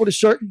worked with a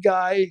certain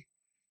guy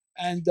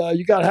and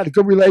you had a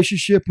good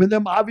relationship with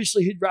him,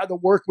 obviously he'd rather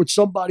work with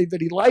somebody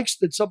that he likes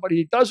than somebody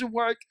he doesn't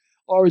work?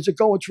 Or is it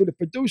going through the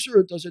producer?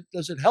 Or does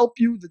it help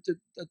you that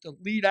the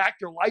lead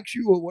actor likes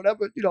you or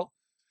whatever? You know,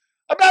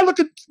 I mean, I look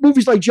at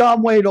movies like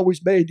John Wayne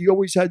always made. He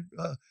always had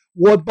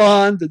Ward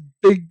Bond and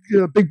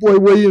Big Boy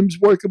Williams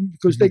working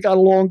because they got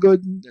along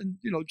good. And,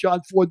 you know, John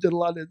Ford did a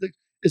lot of things.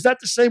 Is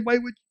that the same way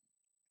with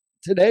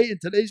today in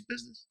today's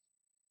business?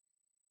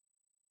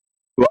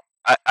 Well,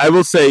 I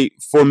will say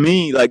for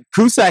me, like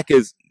Cusack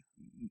is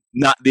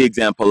not the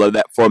example of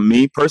that for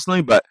me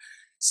personally, but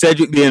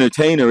Cedric the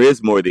Entertainer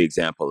is more the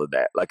example of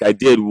that. Like I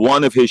did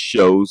one of his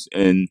shows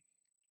and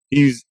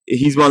he's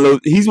one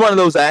of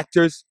those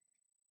actors,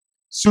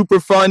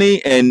 super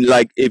funny, and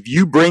like if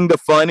you bring the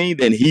funny,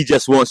 then he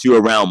just wants you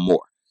around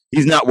more.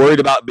 He's not worried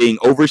about being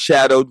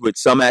overshadowed, which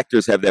some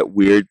actors have that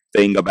weird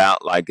thing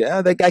about, like,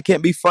 that guy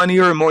can't be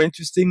funnier or more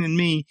interesting than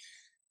me.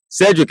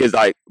 Cedric is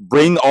like,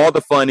 bring all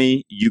the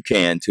funny you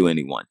can to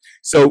anyone.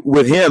 So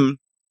with him,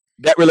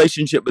 that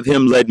relationship with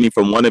him led me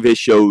from one of his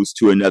shows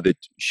to another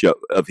show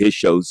of his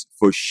shows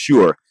for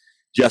sure,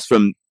 just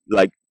from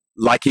like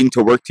liking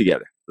to work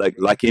together, like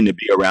liking to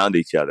be around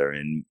each other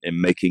and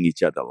making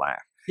each other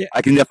laugh. Yeah.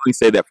 I can definitely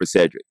say that for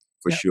Cedric,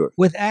 for sure.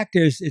 With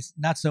actors, it's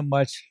not so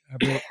much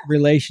a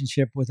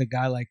relationship with a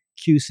guy like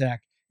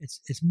Cusack.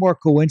 It's more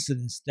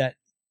coincidence that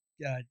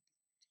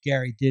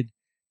Gary did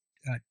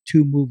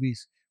 2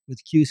 movies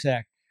with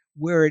Cusack.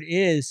 Where it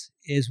is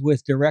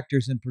with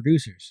directors and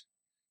producers.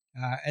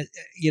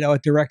 You know, a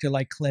director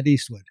like Clint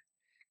Eastwood.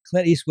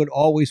 Clint Eastwood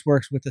always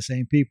works with the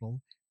same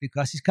people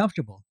because he's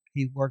comfortable.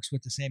 He works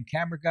with the same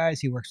camera guys.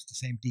 He works with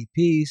the same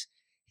DPs.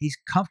 He's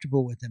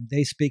comfortable with them.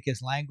 They speak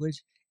his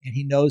language, and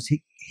he knows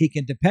he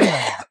can depend on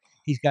them.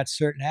 He's got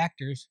certain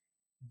actors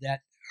that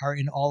are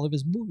in all of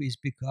his movies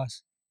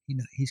because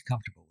he's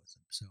comfortable with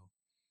them. So,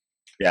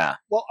 yeah.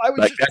 Well, I would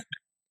like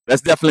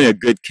that's definitely a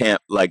good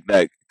camp, like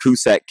that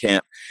Cusack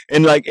camp,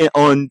 and like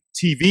on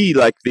TV,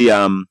 like the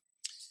on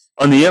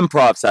the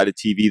improv side of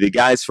TV, the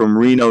guys from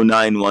Reno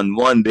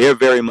 911, they're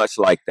very much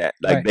like that.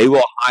 Like They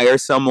will hire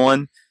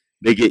someone,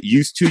 they get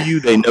used to you,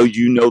 they know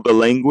the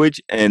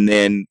language, and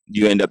then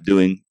you end up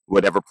doing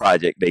whatever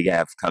project they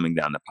have coming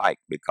down the pike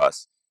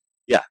because,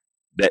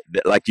 that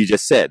like you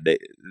just said,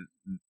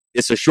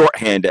 it's a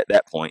shorthand at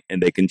that point,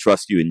 and they can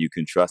trust you, and you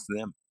can trust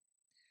them.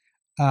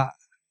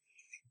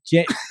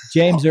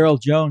 James Earl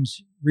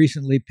Jones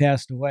recently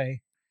passed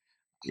away.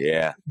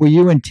 Yeah. Were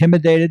you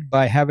intimidated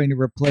by having to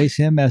replace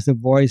him as the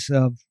voice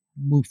of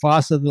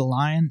Mufasa the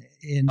lion?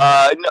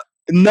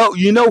 No.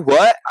 You know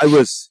what? I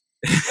was.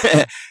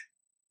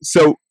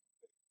 So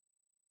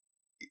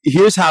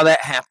here's how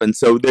that happened.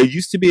 So there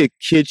used to be a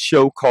kids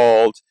show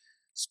called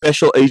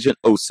Special Agent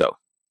Oso,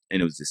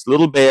 and it was this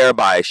little bear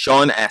by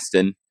Sean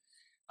Astin,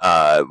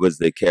 was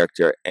the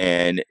character,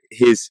 and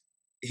his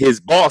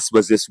boss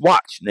was this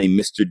watch named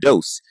Mr.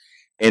 Dose,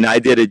 and I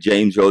did a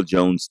James Earl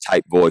Jones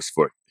type voice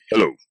for it.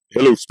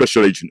 Hello,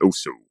 Special Agent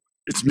Oso.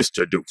 It's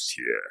Mr. Dose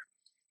here.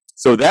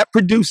 So that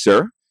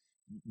producer,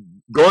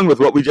 going with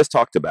what we just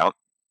talked about,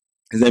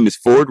 his name is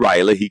Ford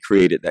Riley. He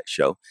created that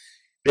show.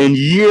 And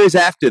years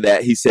after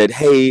that, he said,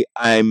 hey,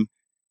 I'm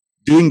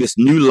doing this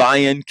new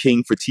Lion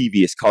King for TV.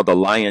 It's called The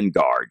Lion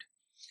Guard.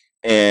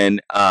 And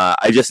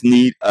I just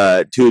need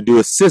to do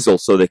a sizzle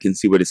so they can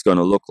see what it's going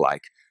to look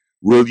like.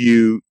 Will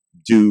you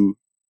do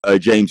a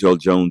James Earl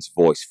Jones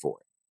voice for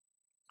it?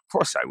 Of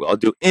course I will. I'll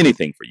do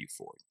anything for you,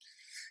 Ford.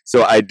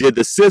 So I did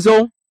the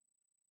sizzle.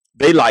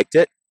 They liked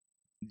it.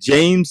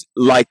 James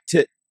liked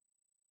it.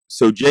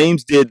 So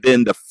James did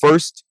then the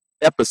first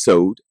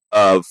episode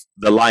of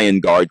the Lion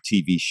Guard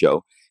TV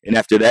show. And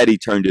after that, he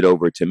turned it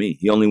over to me.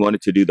 He only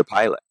wanted to do the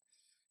pilot.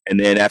 And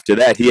then after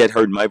that, he had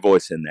heard my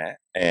voice in that.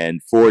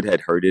 And Ford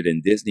had heard it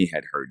and Disney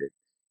had heard it.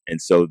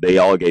 And so they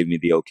all gave me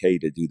the okay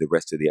to do the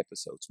rest of the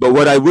episodes. But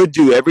what I would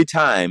do every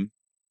time,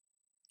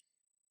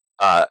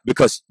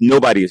 because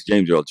nobody is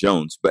James Earl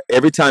Jones, but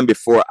every time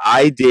before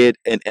I did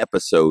an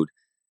episode,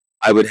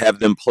 I would have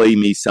them play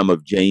me some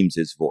of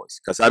James's voice,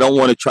 because I don't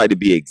want to try to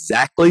be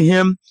exactly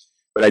him,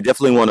 but I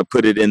definitely want to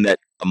put it in that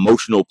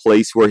emotional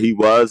place where he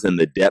was and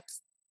the depth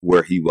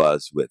where he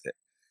was with it.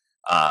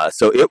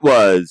 So it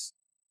was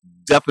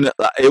definitely,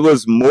 it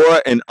was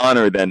more an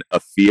honor than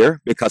a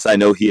fear, because I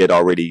know he had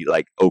already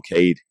like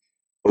okayed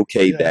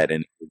that,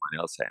 and everyone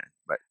else had.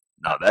 But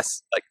no,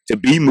 that's like, to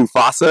be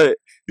Mufasa,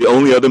 the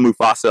only other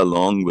Mufasa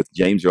along with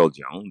James Earl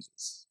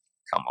Jones,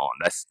 come on,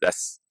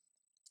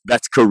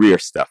 that's career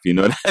stuff. You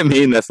know what I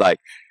mean? That's like,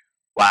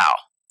 wow.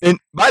 And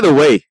by the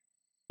way,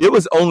 it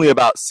was only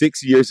about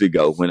 6 years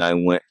ago when I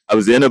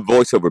was in a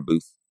voiceover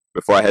booth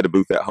before I had a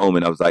booth at home,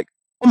 and I was like,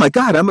 oh my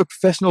God, I'm a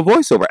professional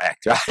voiceover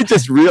actor. I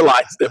just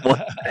realized it one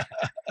day.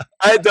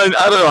 I had done,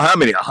 I don't know how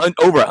many,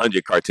 over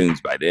 100 cartoons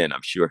by then,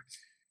 I'm sure.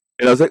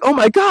 And I was like, oh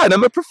my God,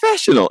 I'm a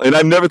professional. And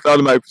I've never thought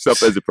of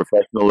myself as a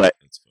professional at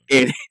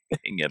anything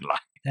in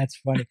life. That's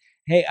funny.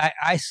 Hey,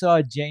 I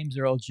saw James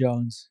Earl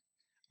Jones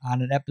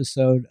on an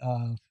episode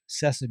of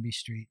Sesame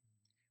Street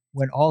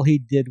when all he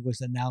did was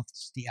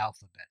announce the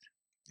alphabet.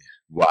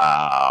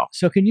 Wow.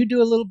 So can you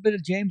do a little bit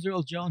of James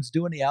Earl Jones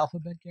doing the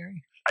alphabet,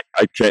 Gary?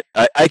 I can't.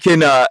 I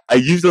can. I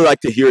usually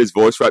like to hear his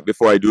voice right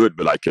before I do it,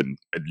 but I can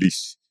at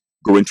least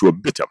go into a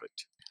bit of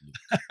it.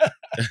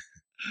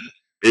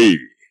 A.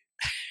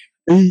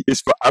 A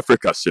is for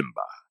Africa,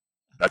 Simba.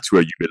 That's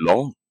where you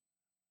belong.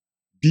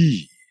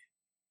 B.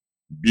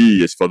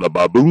 B is for the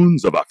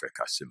baboons of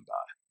Africa, Simba,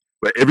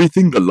 where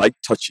everything the light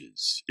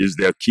touches is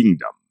their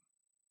kingdom.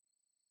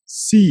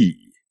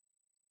 C.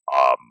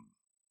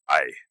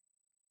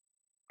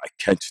 I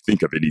can't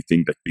think of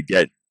anything that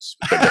begins.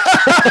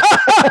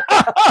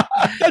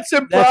 That's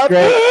improv. That's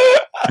great.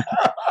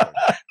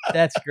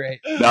 That's great.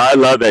 No, I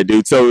love that,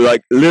 dude. So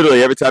like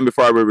literally every time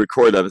before I would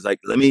record, I was like,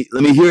 let me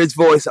hear his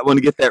voice. I want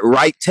to get that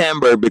right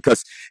timbre,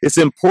 because it's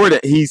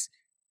important.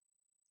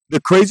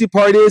 The crazy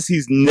part is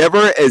he's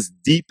never as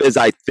deep as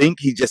I think.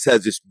 He just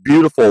has this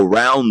beautiful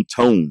round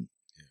tone,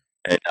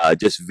 and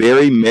just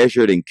very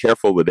measured and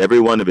careful with every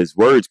one of his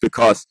words,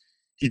 because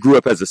he grew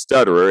up as a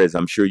stutterer, as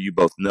I'm sure you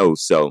both know.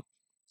 So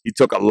he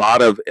took a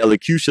lot of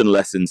elocution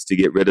lessons to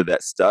get rid of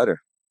that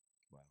stutter.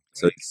 Wow.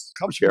 So it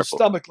comes from the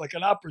stomach like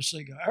an opera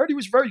singer. I heard he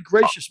was a very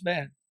gracious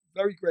man.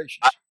 Very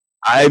gracious.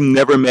 I've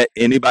never met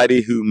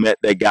anybody who met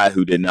that guy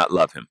who did not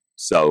love him.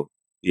 So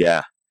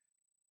yeah,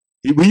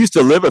 we used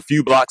to live a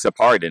few blocks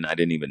apart, and I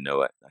didn't even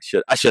know it.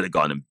 I should have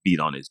gone and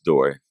beat on his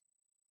door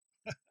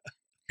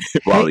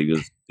while he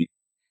was.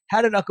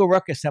 How did Uncle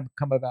Ruckus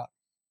come about?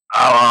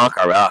 Oh,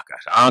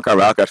 Uncle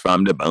Ruckus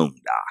from the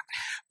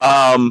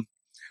Boondocks.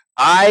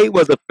 I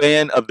was a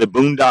fan of the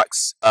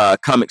Boondocks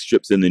comic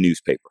strips in the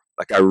newspaper.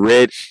 Like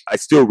I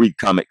still read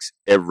comics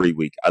every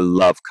week. I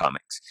love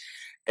comics.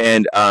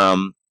 And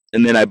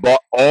then I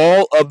bought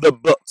all of the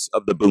books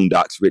of the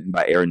Boondocks written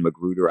by Aaron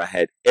Magruder. I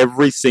had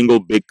every single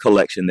big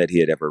collection that he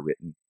had ever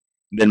written.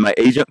 And then my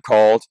agent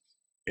called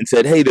and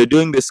said, hey, they're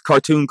doing this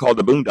cartoon called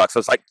the Boondocks. I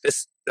was like,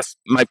 that's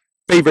my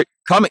favorite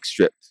comic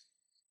strip.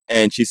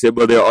 And she said,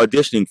 well, they're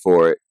auditioning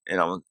for it.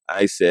 And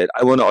I said,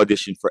 I want to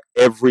audition for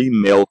every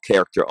male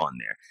character on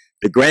there.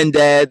 The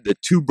granddad, the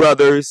two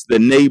brothers, the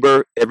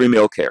neighbor, every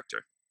male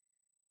character.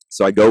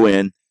 So I go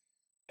in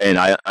and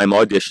I'm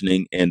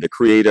auditioning, and the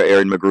creator,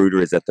 Aaron Magruder,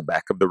 is at the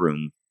back of the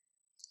room.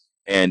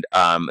 And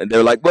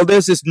they're like, well,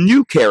 there's this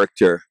new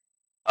character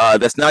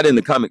that's not in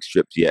the comic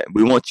strips yet.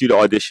 We want you to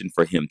audition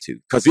for him too.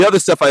 Because the other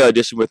stuff I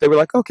auditioned with, they were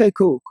like, okay,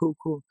 cool.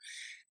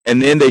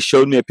 And then they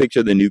showed me a picture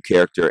of the new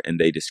character, and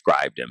they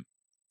described him.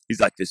 He's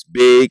like this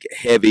big,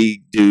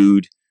 heavy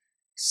dude,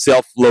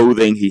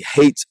 self-loathing. He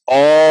hates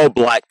all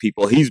black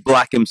people. He's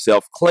black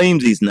himself,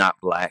 claims he's not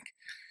black,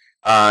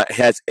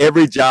 has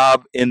every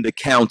job in the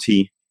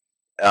county,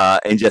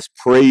 and just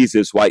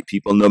praises white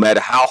people. No matter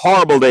how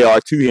horrible they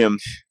are to him,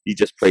 he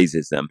just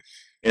praises them.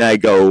 And I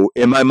go,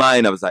 in my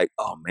mind, I was like,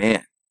 oh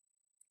man,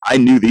 I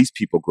knew these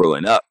people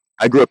growing up.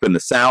 I grew up in the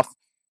South.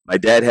 My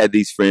dad had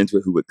these friends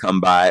who would come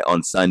by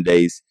on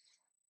Sundays,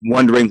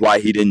 wondering why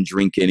he didn't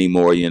drink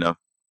anymore, you know.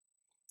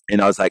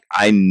 And I was like,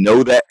 I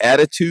know that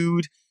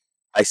attitude.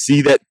 I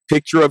see that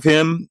picture of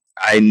him.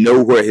 I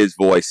know where his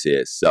voice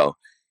is. So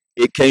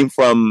it came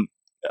from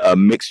a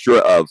mixture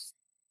of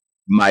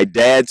my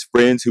dad's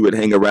friends who would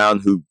hang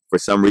around, who for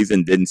some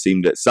reason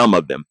some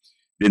of them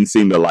didn't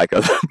seem to like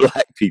other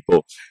black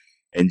people,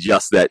 and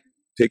just that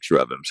picture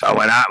of him. So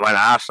when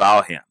I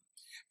saw him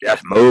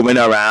just moving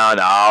around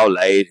all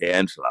late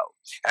and slow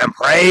and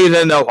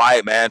praising the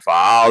white man for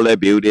all the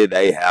beauty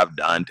they have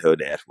done to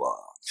this world.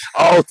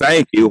 Oh,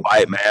 thank you,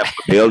 white man,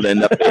 for building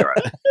the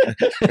pyramid.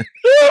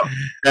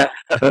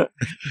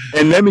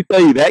 And let me tell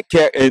you,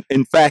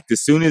 in fact,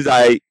 as soon as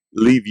I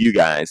leave you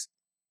guys,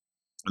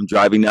 I'm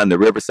driving down the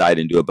Riverside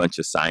and do a bunch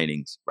of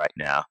signings right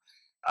now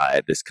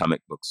at this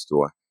comic book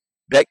store.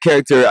 That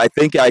character, I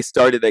think I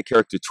started that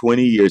character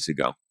 20 years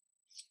ago.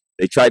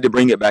 They tried to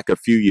bring it back a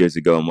few years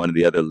ago, and one of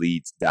the other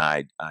leads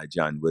died,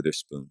 John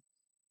Witherspoon.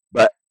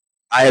 But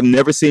I have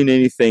never seen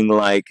anything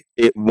like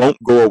it. Won't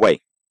go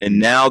away. And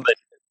now that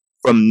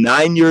from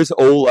 9 years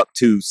old up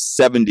to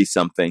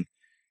 70-something,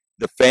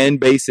 the fan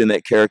base in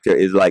that character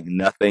is like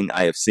nothing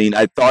I have seen.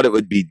 I thought it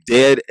would be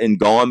dead and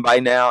gone by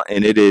now,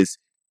 and it is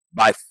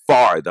by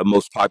far the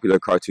most popular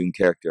cartoon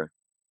character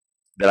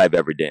that I've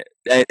ever did.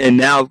 And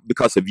now,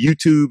 because of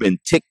YouTube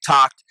and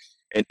TikTok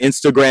and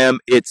Instagram,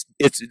 it's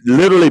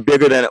literally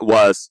bigger than it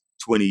was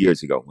 20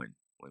 years ago when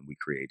we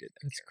created that.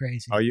 That's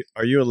crazy.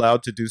 Are you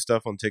allowed to do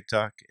stuff on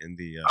TikTok in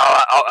the?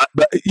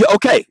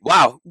 Okay,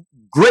 wow,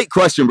 great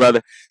question,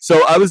 brother.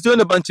 So I was doing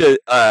a bunch of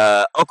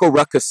Uncle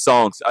Ruckus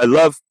songs. I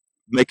love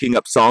making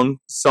up songs,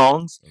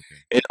 okay.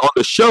 And on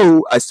the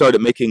show, I started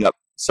making up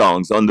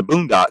songs on the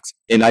Boondocks,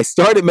 and I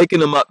started making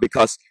them up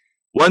because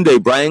one day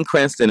Bryan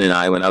Cranston and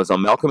I, when I was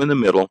on Malcolm in the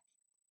Middle,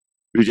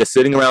 we were just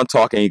sitting around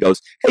talking. He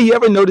goes, "Hey, you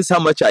ever notice how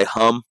much I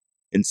hum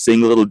and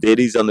sing little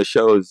ditties on the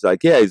show?" It's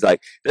like, yeah. He's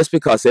like, "That's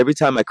because every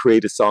time I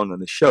create a song on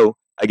the show,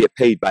 I get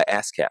paid by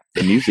ASCAP,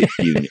 the music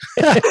union."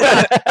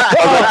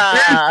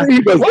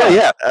 He goes,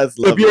 yeah.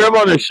 So if you're ever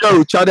on a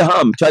show, try to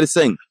hum, try to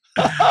sing.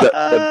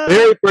 The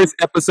very first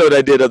episode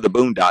I did of the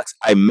Boondocks,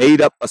 I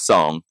made up a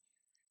song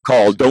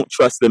called "Don't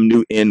Trust Them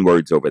New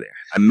N-Words Over There."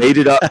 I made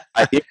it up.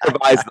 I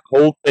improvised the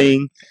whole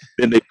thing.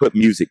 Then they put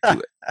music to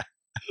it.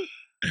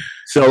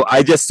 So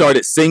I just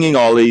started singing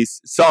all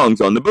these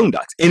songs on the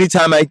Boondocks.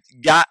 Anytime I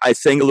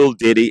sang a little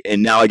ditty,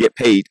 and now I get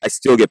paid. I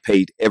still get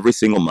paid every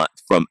single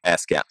month from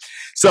ASCAP.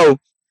 So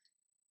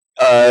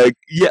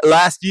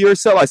last year or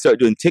so, I started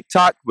doing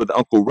TikTok with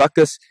Uncle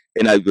Ruckus,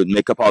 and I would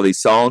make up all these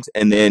songs.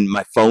 And then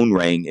my phone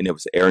rang, and it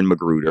was Aaron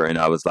Magruder. And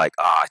I was like,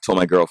 I told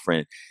my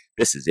girlfriend,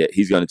 this is it.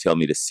 He's going to tell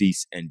me to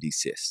cease and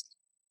desist.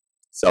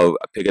 So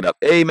I pick it up.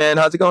 "Hey, man,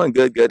 how's it going?"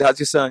 "Good, good. How's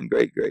your son?"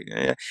 "Great, great."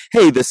 "Yeah.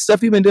 Hey, the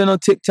stuff you've been doing on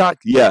TikTok?"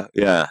 Yeah.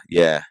 He's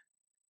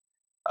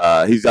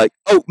like,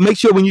 "Oh, make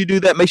sure when you do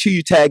that, make sure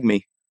you tag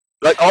me."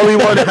 Like, all he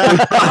wanted was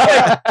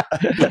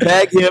to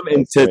tag him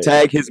and to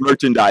tag his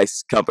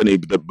merchandise company,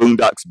 the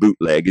Boondocks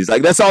Bootleg. He's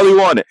like, that's all he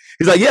wanted.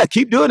 He's like, yeah,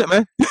 keep doing it,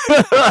 man.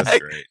 That's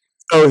great.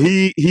 So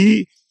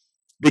he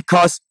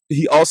because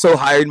he also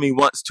hired me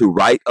once to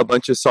write a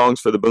bunch of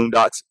songs for the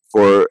Boondocks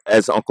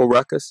as Uncle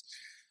Ruckus.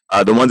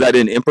 The ones I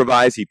didn't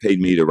improvise, he paid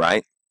me to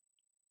write.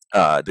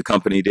 The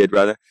company did,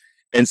 rather.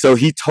 And so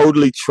he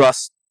totally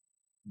trusts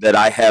that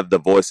I have the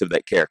voice of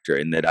that character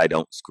and that I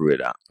don't screw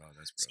it up. Oh,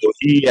 that's brilliant. So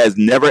he has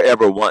never,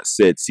 ever once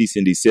said cease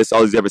and desist.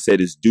 All he's ever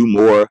said is do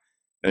more.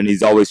 And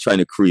he's always trying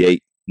to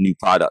create new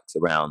products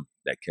around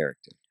that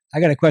character. I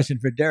got a question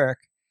for Derek.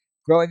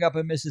 Growing up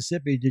in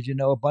Mississippi, did you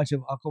know a bunch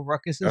of Uncle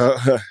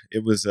Ruckuses?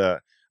 It was...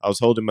 I was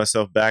holding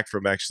myself back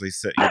from actually,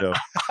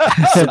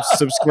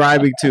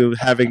 subscribing to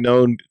having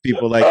known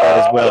people like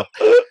that as well.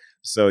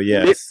 So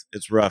yeah,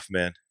 it's rough,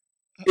 man.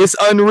 It's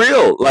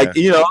unreal. Like,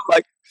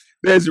 like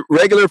there's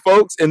regular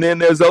folks, and then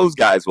there's those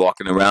guys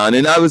walking around.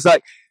 And I was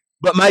like,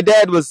 but my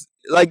dad was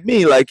like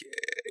me, like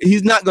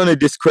he's not going to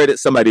discredit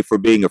somebody for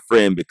being a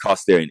friend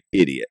because they're an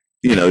idiot.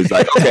 He's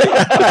like, okay,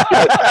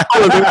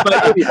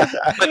 my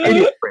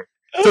idiot friend.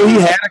 So he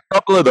had a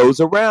couple of those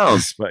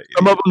around.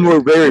 Some of them were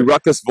very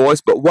Ruckus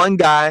voice, but one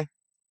guy,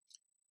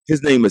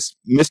 his name was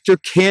Mr.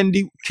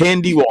 Candy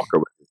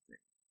Walker.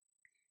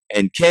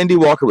 And Candy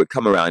Walker would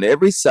come around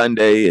every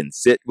Sunday and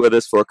sit with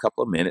us for a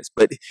couple of minutes,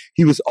 but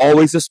he was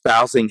always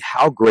espousing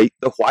how great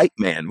the white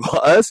man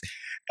was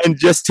and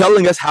just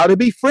telling us how to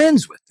be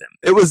friends with him.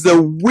 It was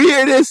the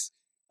weirdest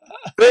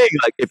thing.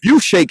 Like, if you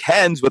shake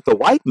hands with the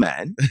white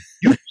man,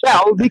 you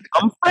shall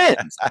become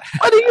friends.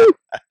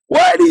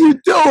 What are you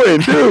doing,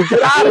 dude?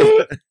 Get out of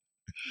here.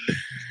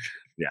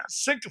 Yeah.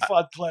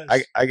 Sycophant class.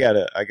 I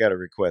got a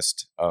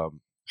request.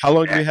 How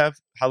long do we have?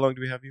 How long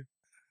do we have you?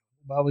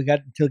 Well, we got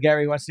until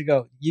Gary wants to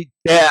go.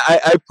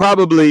 I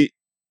probably,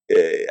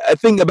 I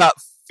think about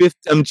 50.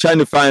 I'm trying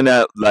to find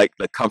out like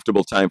the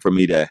comfortable time for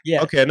me to.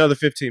 Yeah. Okay, another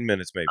 15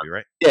 minutes maybe,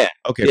 right? Yeah.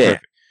 Okay, yeah.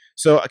 Perfect.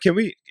 So can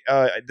we?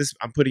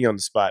 I'm putting you on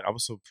the spot. I'm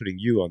also putting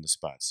you on the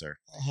spot, sir.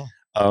 Uh-huh.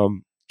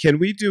 Can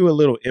we do a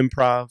little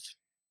improv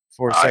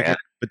for a second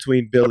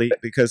between Billy,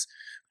 because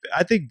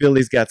I think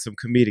Billy's got some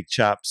comedic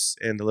chops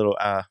and a little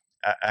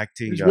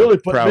acting. He's really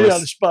putting prowess. me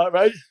on the spot,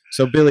 right?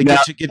 So Billy,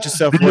 Now, get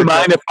yourself. Do you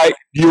mind if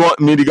do you want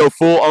me to go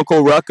full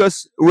Uncle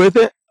Ruckus with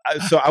it?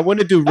 So I want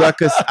to do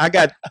Ruckus. I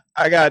got.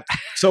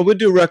 So we'll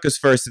do Ruckus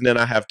first, and then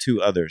I have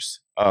two others.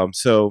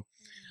 Let's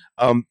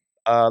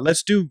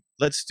do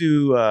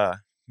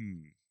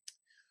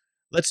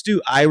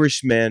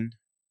Irishmen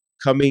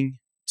coming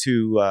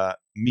to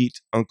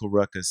meet Uncle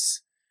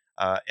Ruckus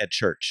at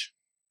church.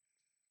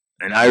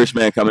 An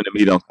Irishman coming to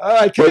meet Uncle. All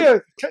right,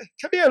 come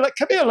here,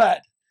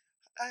 lad.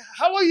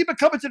 How long you been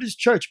coming to this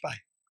church, by?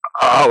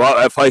 Oh,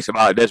 well, first of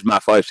all, this is my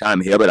first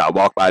time here, but I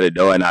walked by the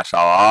door and I saw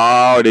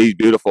all these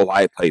beautiful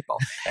white people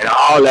and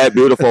all that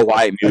beautiful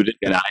white music,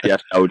 and I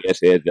just know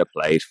this is the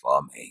place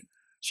for me.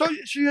 So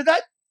you're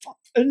that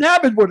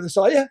enamored with us,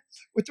 are you?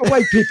 With the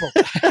white people?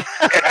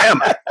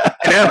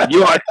 Enamored.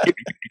 You're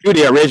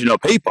the original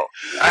people.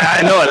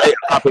 I know a lot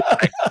of people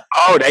think,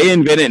 oh, they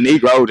invented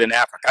Negroes in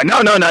Africa.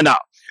 No.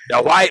 The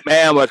white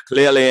man was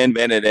clearly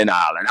invented in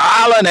Ireland.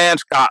 Ireland and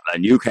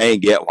Scotland. You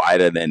can't get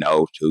whiter than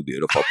those two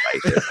beautiful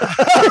places.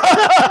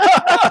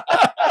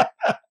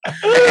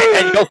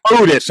 and your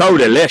food is so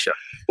delicious.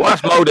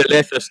 What's more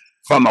delicious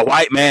from a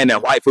white man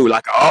than white food?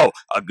 Like, a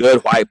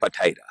good white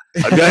potato.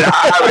 A good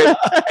Irish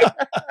potato.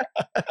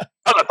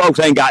 Other folks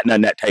ain't got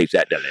none that tastes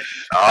that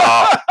delicious.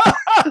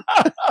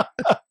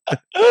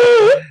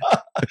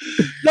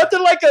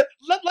 Nothing like a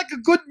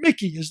good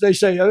Mickey, as they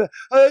say.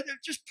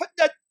 Just put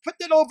that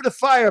over the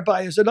fire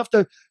by is enough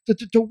to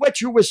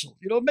wet your whistle.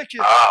 You know, make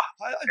you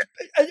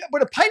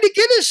with a pint of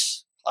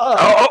Guinness.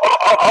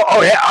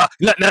 Yeah.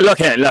 Now look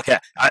here.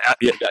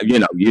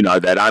 You know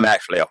that I'm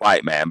actually a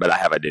white man, but I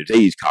have a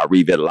disease called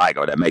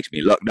revitiligo that makes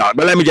me look dark.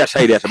 But let me just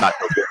say this about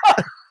those.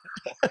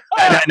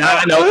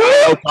 I know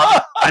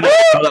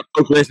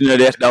folks listening to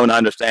this don't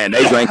understand.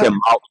 They drinking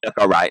malt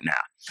liquor right now.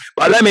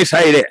 But let me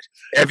say this.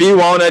 If you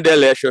want a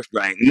delicious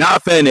drink,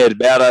 nothing is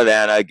better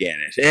than a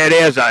Guinness. It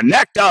is a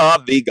nectar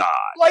of the gods.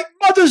 Like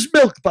mother's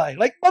milk,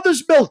 like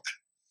mother's milk.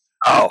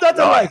 Oh,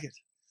 nothing like it.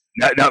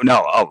 No.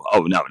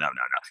 Oh, no.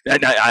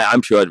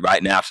 I'm sure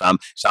right now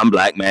some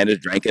black man is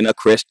drinking a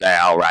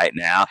Cristal right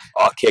now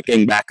or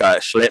kicking back a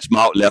Schlitz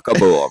malt liquor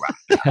bull right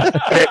now.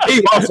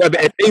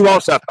 if he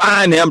wants to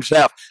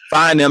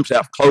find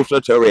himself closer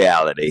to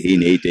reality, he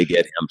needs to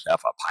get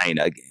himself a pint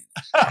again.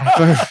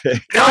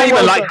 Perfect. I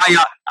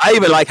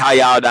even like how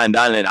y'all done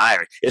in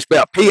Irish. It's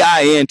spelled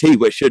Pint,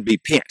 which should be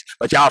pint,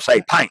 but y'all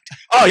say pint.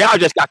 Oh, y'all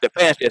just got the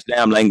fanciest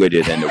damn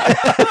languages in the world.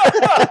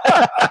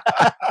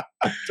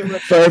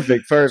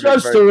 Perfect.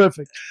 Just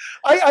terrific.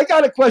 I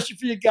got a question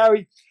for you,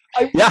 Gary.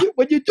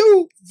 When you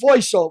do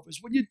voiceovers,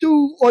 when you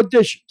do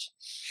auditions,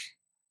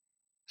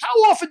 how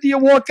often do you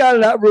walk out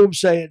of that room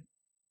saying,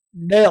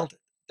 nailed it,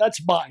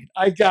 that's mine,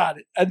 I got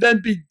it, and then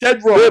be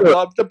dead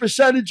wrong, the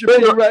percentage of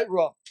being right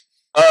wrong?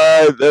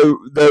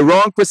 The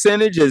wrong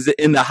percentage is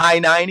in the high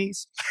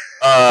 90s.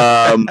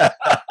 The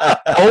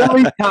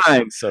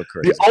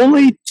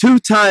only two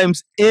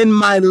times in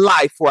my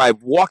life where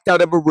I've walked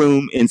out of a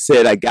room and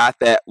said I got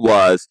that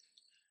was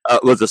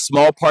a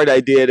small part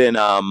I did in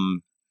the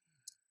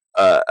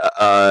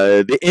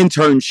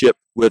internship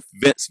with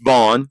Vince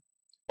Vaughn,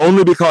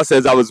 only because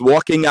as I was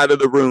walking out of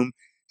the room,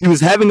 he was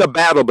having a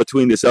battle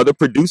between this other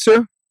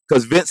producer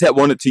because Vince had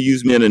wanted to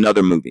use me in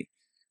another movie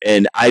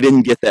and I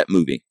didn't get that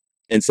movie.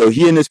 And so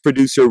he and his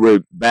producer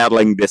were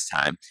battling this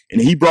time.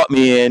 And he brought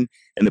me in,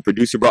 and the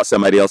producer brought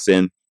somebody else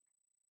in.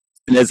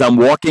 And as I'm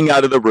walking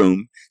out of the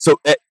room, so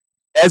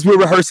as we're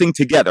rehearsing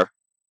together,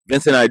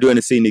 Vince and I are doing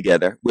a scene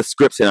together with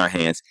scripts in our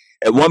hands.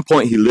 At one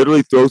point, he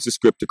literally throws the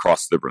script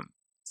across the room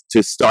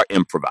to start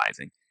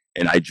improvising.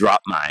 And I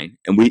drop mine,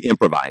 and we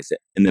improvise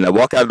it. And then I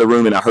walk out of the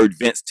room, and I heard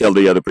Vince tell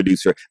the other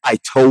producer, I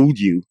told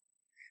you.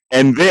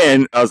 And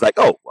then I was like,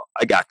 oh, well,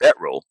 I got that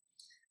role.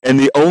 And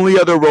the only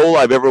other role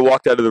I've ever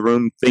walked out of the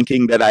room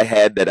thinking that I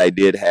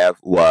did have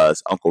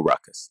was Uncle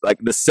Ruckus. Like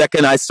the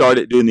second I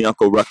started doing the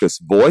Uncle Ruckus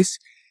voice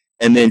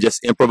and then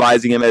just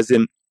improvising him as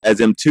him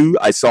too,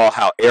 I saw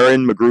how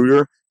Aaron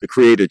Magruder, the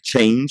creator,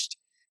 changed.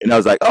 And I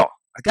was like, oh,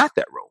 I got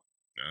that role.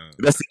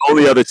 That's the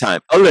only other time.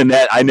 Other than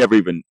that, I never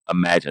even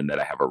imagined that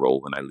I have a role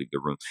when I leave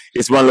the room.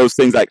 It's one of those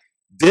things like,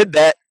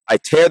 I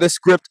tear the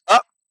script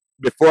up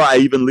before I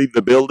even leave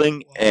the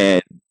building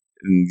and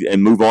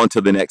move on to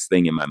the next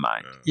thing in my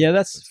mind. Yeah,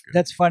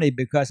 that's funny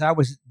because I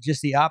was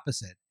just the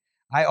opposite.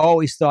 I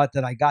always thought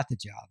that I got the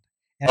job.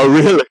 And oh,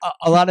 really?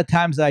 A lot of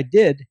times I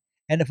did.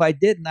 And if I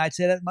didn't, I'd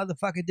say that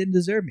motherfucker didn't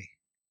deserve me.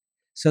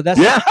 So that's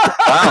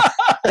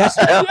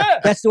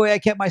that's the way I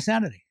kept my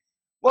sanity.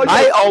 Well,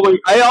 I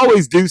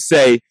always do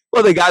say,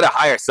 well, they got to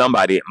hire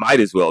somebody. It might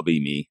as well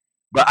be me.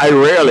 But I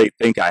rarely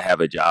think I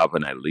have a job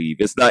when I leave.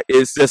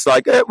 It's just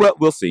like, well,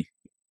 we'll see.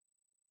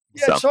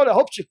 Yeah, so. It sort of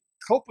helps you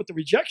cope with the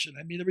rejection.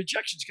 I mean, the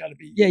rejection's got to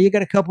be. Yeah, you got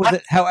to cope with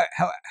it.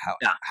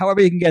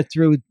 However you can get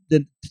through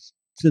to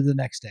the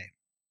next day.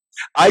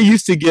 I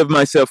used to give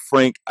myself,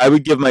 Frank, I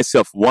would give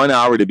myself 1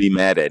 hour to be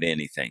mad at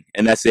anything,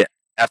 and that's it.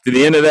 After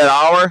the end of that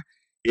hour,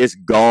 It's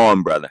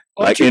gone, brother.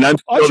 Aren't you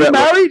married?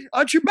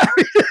 Aren't you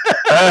married?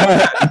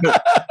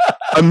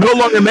 I'm no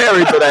longer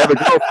married, but I have a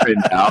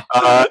girlfriend now.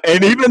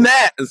 And even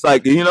that, it's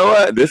like, you know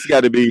what? This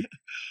got to be.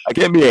 I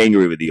can't be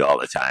angry with you all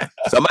the time.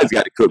 Somebody's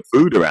got to cook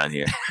food around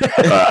here.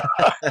 Well,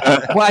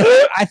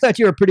 I thought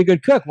you were a pretty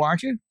good cook,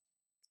 weren't you?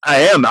 I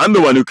am. I'm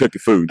the one who cooked the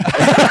food.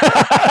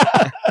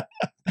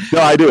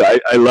 No, I do.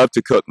 I love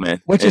to cook,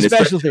 man. What's your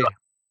specialty?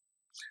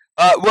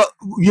 Well,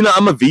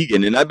 I'm a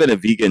vegan, and I've been a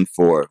vegan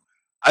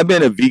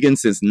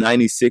since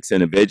 '96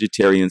 and a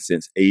vegetarian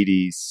since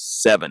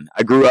 '87.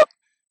 I grew up.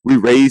 We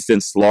raised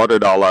and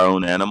slaughtered all our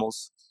own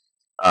animals,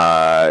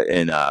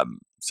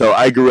 so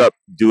I grew up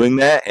doing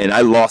that, and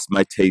I lost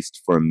my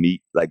taste for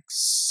meat like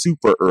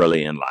super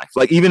early in life.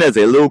 Like even as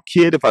a little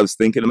kid, if I was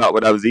thinking about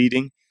what I was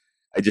eating,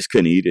 I just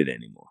couldn't eat it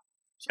anymore.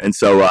 And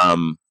so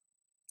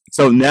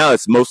now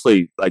it's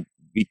mostly like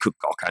we cook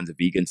all kinds of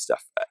vegan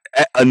stuff,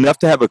 enough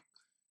to have a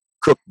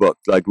cookbook.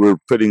 Like we're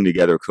putting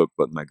together a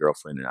cookbook, my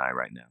girlfriend and I,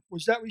 right now.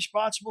 Was that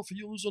responsible for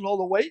you losing all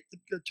the weight?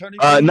 Turning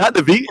not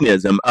the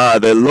veganism. I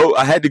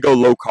had to go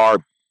low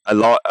carb. I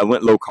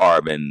went low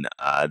carb, and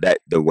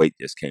the weight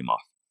just came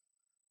off.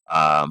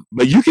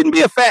 But you can be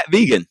a fat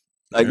vegan.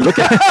 Like look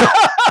at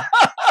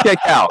check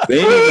out. They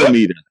ain't even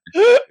need it.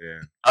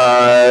 Yeah.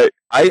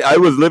 I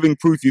was living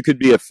proof you could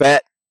be a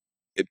fat,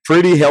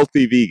 pretty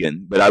healthy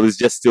vegan, but I was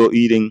just still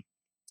eating,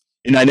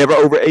 and I never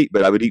overate.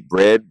 But I would eat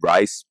bread,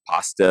 rice,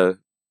 pasta,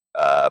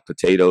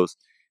 potatoes.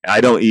 And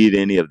I don't eat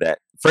any of that.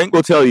 Frank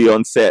will tell you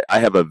on set, I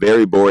have a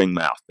very boring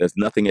mouth. There's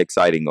nothing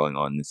exciting going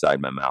on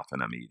inside my mouth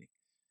when I'm eating.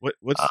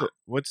 What's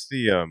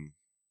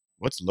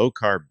low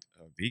carb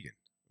vegan?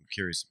 I'm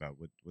curious about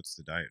what's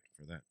the diet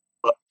for that.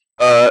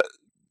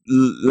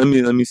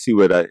 Let me see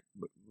what did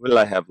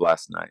I have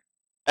last night.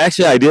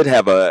 Actually, I did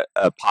have a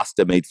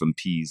pasta made from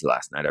peas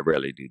last night. I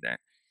rarely do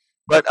that,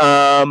 but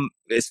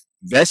it's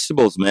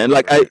vegetables, man.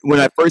 Like when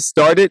I first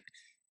started,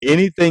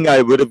 anything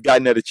I would have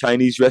gotten at a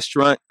Chinese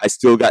restaurant, I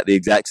still got the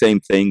exact same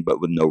thing, but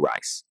with no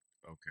rice.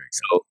 Okay.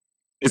 So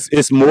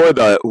it's more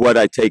what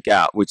I take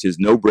out, which is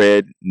no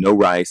bread, no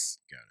rice,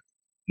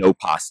 no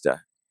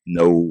pasta,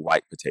 no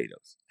white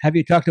potatoes. Have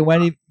you talked to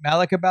Wendy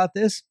Malick about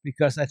this?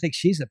 Because I think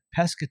she's a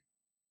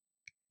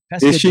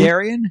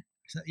pescatarian.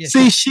 Yeah,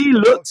 see, she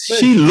looks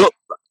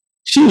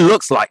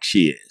like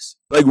she is.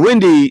 Like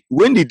Wendy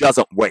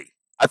doesn't weigh.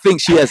 I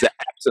think she has an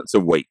absence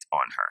of weight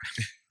on her.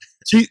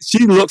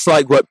 She looks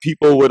like what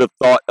people would have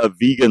thought a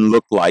vegan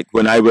looked like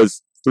when I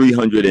was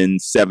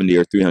 370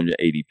 or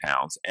 380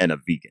 pounds and a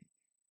vegan.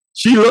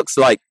 She looks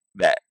like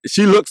that.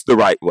 She looks the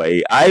right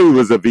way. I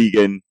was a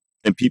vegan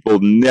and people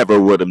never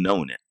would have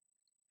known it.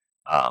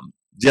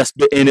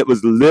 And it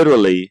was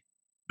literally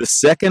the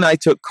second I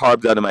took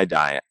carbs out of my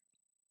diet,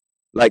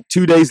 like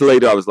 2 days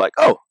later, I was like,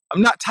 oh,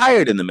 I'm not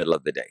tired in the middle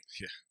of the day.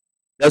 Yeah.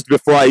 That's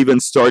before I even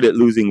started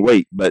losing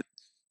weight. But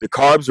the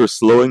carbs were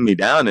slowing me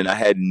down, and I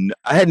had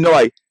no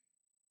idea.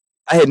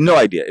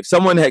 If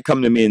someone had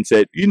come to me and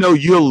said,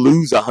 you'll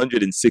lose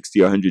 160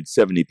 or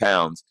 170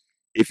 pounds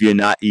if you're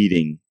not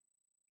eating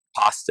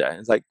pasta.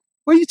 It's like,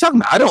 what are you talking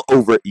about? I don't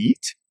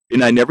overeat.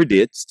 And I never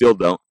did, still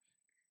don't.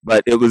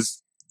 But that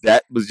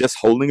was just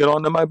holding it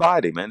onto my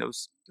body, man. It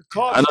was the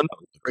carbs. I don't know.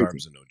 The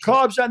carbs are no joke.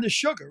 Carbs and the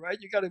sugar, right?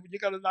 You gotta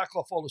knock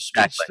off all the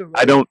sweets Exactly. too,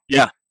 right?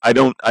 I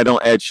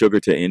don't add sugar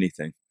to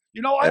anything.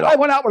 I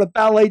went out with a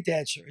ballet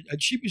dancer, and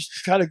she was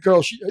the kind of girl.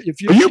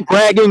 Are you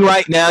bragging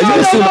right now?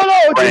 No. She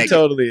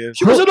totally is.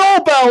 She was an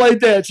old ballet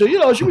dancer.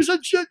 She was a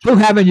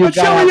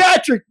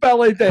geriatric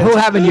ballet dancer. Who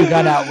haven't you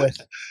gone out with?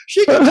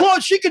 She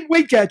could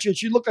wink at you, and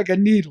she looked like a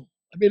needle.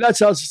 I mean, that's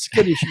how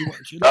skinny she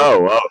was.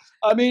 Oh, wow.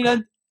 I mean,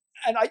 and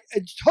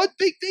her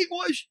big thing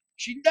was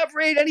she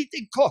never ate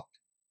anything cooked,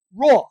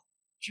 raw.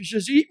 She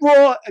says, eat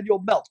raw and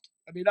you'll melt.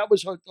 I mean, that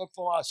was her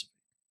philosophy.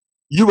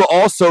 You will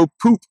also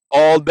poop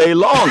all day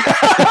long.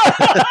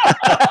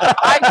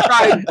 I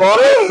tried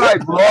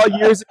raw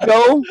years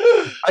ago.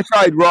 I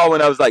tried raw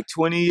when I was like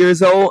 20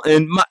 years old,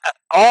 and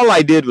all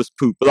I did was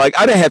poop. Like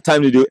I didn't have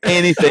time to do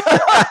anything.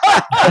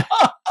 I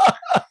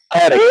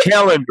had a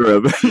calendar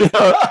of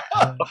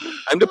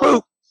time to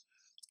poop.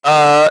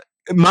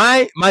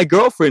 My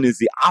girlfriend is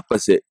the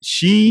opposite.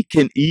 She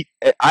can eat.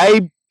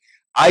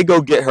 I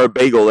go get her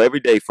bagel every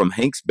day from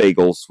Hank's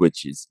Bagels,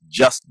 which is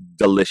just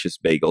delicious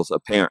bagels,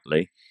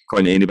 apparently,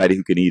 according to anybody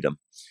who can eat them.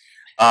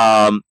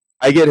 I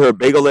get her a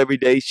bagel every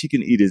day. She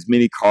can eat as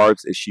many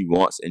carbs as she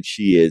wants, and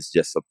she is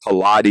just a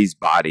Pilates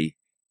body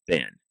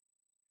thin.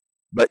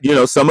 But,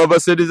 some of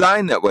us are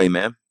designed that way,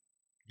 man.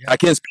 Yeah. I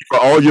can't speak for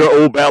all your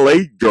old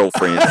ballet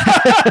girlfriends.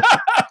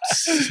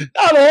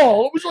 Not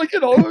all. It was like,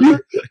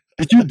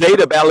 Did you date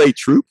a ballet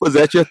troupe? Was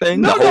that your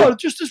thing? No,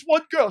 just this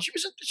one girl. She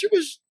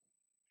was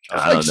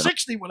like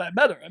 60 when I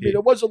met her. I mean,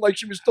 it wasn't like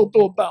she was still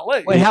doing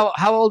ballet. Wait,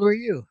 how old were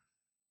you?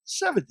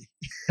 70.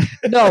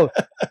 No.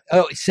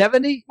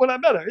 70? When I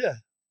met her, yeah.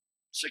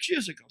 7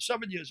 years ago.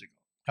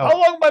 Oh. How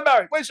long am I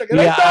married? Wait a second.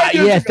 Yeah, 8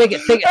 years ago.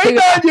 Think 9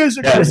 years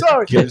ago. Yeah.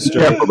 Sorry. 10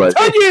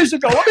 years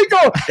ago. Let me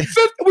go.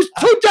 It was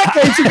 2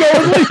 decades ago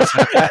at least.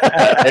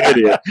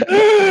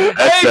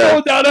 I ain't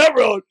going down that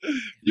road.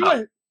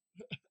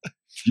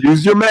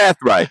 Use your math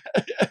right.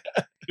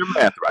 Your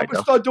math right. I'm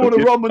gonna start doing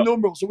the Roman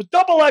numerals. It was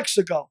double X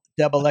ago.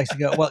 Double X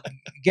ago. Well,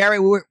 Gary,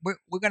 we're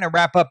going to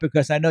wrap up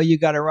because I know you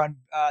got to run.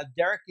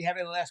 Derek, do you have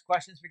any last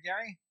questions for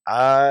Gary?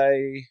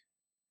 I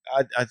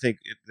think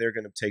they're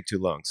going to take too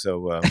long.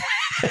 So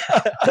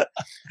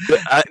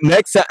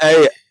next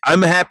time,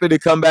 I'm happy to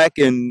come back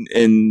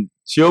and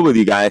chill with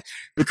you guys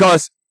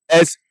because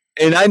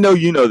and I know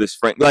you know this,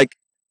 Frank. Like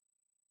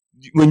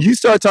when you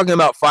start talking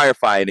about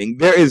firefighting,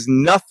 there is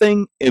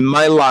nothing in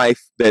my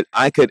life that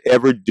I could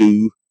ever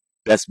do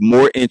that's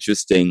more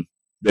interesting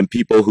than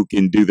people who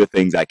can do the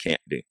things I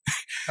can't do.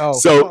 Oh,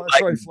 so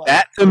like,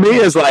 that to me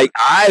is like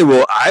I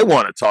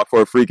want to talk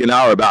for a freaking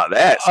hour about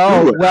that.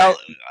 Well,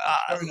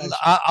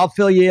 I'll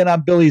fill you in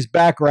on Billy's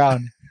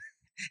background.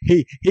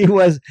 He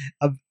was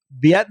a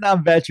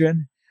Vietnam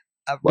veteran,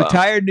 a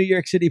retired New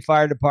York City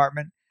Fire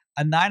Department,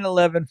 a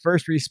 9/11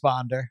 first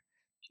responder,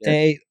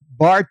 a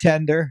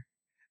bartender.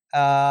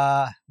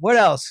 What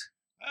else?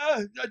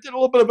 I did a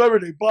little bit of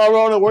everything. Bar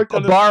owner, worked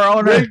on bar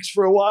owner, rigs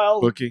for a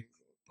while. Bookie.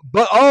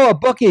 A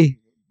bookie.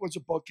 Was a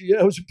bookie?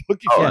 Yeah, it was a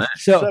bookie for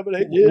so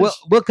 7-8 years.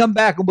 We'll come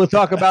back and we'll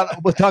talk about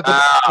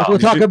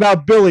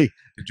Billy.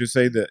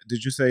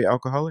 Did you say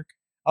alcoholic?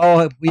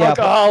 Oh yeah,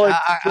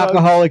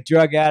 alcoholic,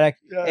 drug addict.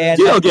 Yeah. And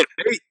you don't get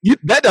paid.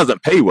 That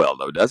doesn't pay well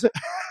though, does it?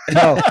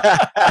 No.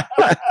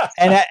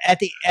 And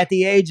at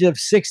the age of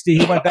 60,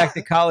 he went back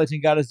to college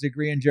and got his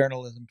degree in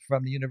journalism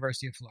from the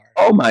University of Florida.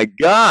 Oh my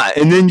God!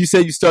 And then you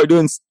said you started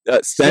doing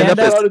stand up.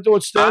 I started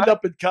doing stand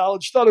up in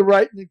college. Started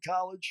writing in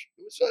college.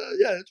 It was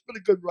it's been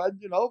a good run,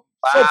 you know.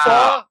 Wow. So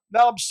far,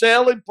 now I'm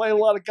sailing, playing a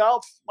lot of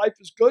golf. Life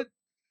is good.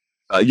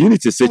 You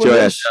need to sit your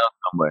ass down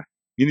somewhere.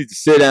 You need to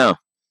sit down.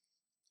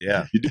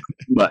 Yeah, you're doing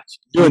too much.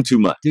 Doing too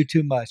much. Do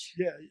too much.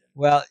 Yeah.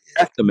 Well,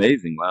 that's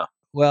amazing. Wow.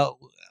 Well,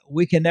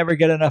 we can never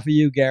get enough of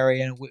you,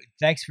 Gary, and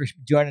thanks for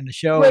joining the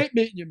show. Great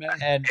meeting you, man.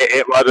 And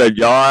it was a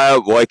joy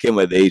working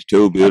with these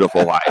two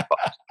beautiful white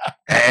folks.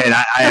 And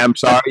I am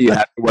sorry you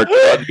have to work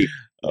with me.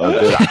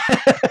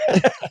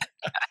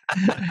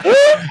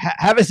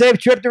 Have a safe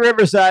trip to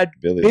Riverside.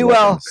 Billy, be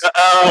well.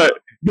 I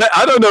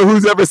don't know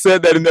who's ever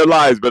said that in their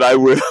lives, but I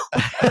will.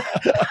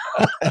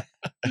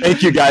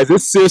 Thank you, guys.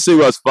 This seriously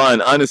was fun.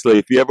 Honestly,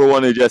 if you ever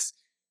want to just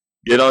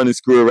get on and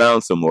screw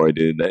around some more,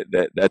 dude,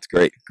 that's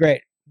great.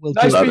 Great.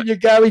 Nice meeting you,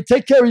 Gary.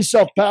 Take care of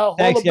yourself, pal.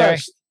 Thanks, all the Gary.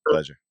 best.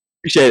 Pleasure.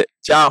 Appreciate it.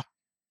 Ciao.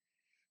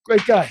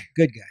 Great guy.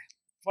 Good guy.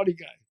 Funny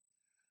guy.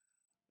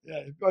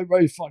 Yeah, very,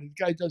 very funny.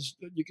 The guy does.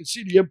 You can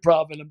see the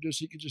improv in him.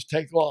 He can just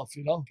take off.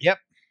 You know. Yep.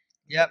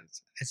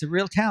 It's a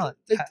real talent.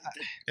 They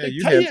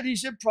tell you at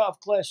these improv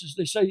classes,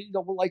 they say, you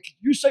know, like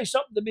you say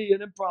something to me in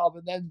improv,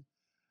 and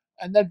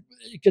then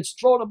it gets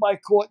thrown in my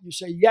court, and you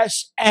say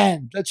yes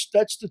and. That's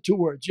the two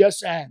words,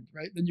 yes and,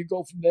 right? Then you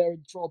go from there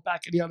and throw it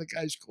back in the other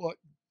guy's court.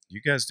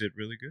 You guys did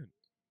really good.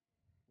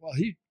 Well,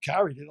 he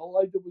carried it. All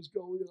I did was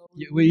go. You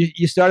know,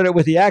 you started it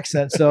with the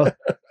accent, so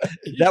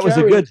that was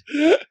a good.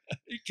 He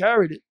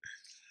carried it.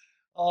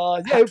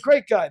 Yeah,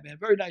 great guy, man.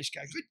 Very nice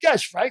guy. Good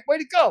guess, Frank. Way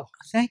to go.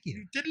 Thank you.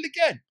 You did it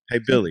again. Hey,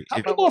 Billy. How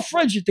many more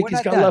friends you think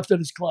he's got left in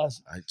his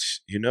closet?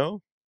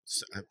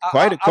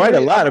 Quite a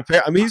lot.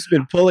 I mean, he's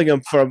been pulling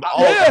them from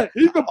all. Yeah,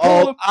 he's been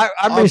pulling.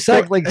 I'm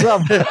recycling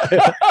some.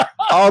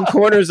 All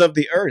corners of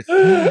the earth.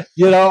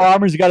 You know,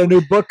 Armour's got a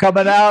new book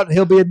coming out.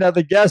 He'll be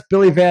another guest.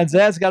 Billy Van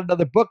Zant's got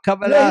another book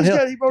coming out. He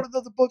wrote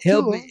another book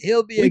too.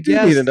 He'll be a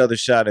guest. We do need another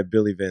shot at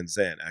Billy Van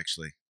Zant,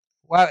 actually.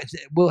 Wow,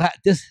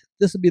 this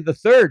will be the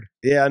third.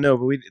 Yeah, I know,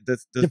 but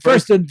the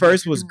first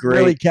was great.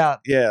 Really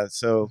count. Yeah,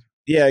 so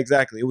yeah,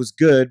 exactly. It was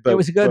good, but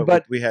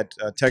we had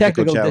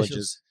technical challenges.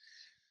 Issues.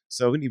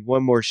 So we need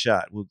one more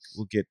shot. We'll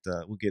get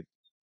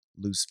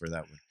loose for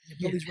that one. Yeah,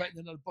 Billy's writing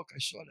another book. I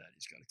saw that.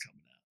 He's got it coming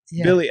out.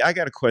 Yeah. Billy, I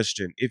got a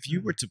question. If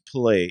you were to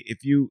play,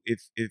 if you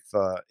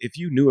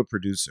knew a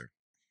producer,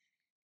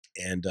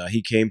 and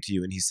he came to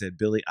you and he said,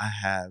 "Billy, I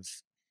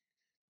have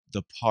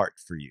the part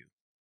for you,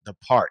 the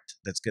part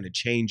that's going to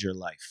change your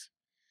life."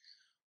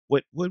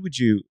 What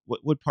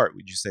part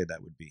would you say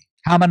that would be?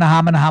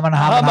 Hamana.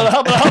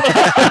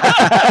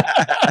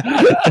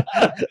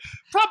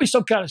 Probably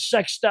some kind of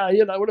sex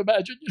stallion, I would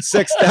imagine.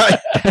 Sex stallion.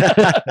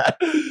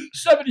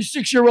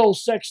 76-year-old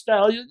sex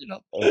stallion, you know.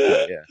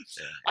 Okay, yeah.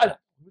 I don't know.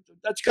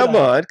 That's come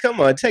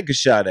on, take a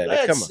shot at it. Come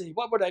on. Let's see.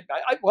 What would I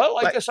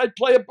guess I'd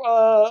play a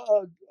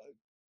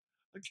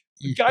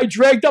guy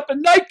dragged up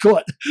in night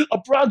court, a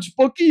bronze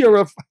bookie or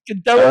a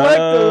fucking derelict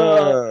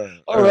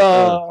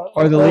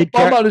or the lead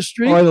bum on the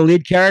street, or the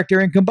lead character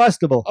in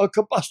Combustible.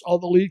 The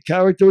lead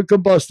character in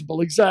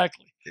Combustible,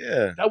 exactly.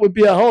 Yeah, that would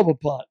be a hell of a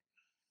part.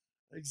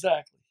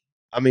 Exactly.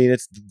 I mean,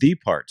 it's the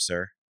part,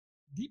 sir.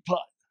 The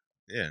part.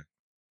 Yeah,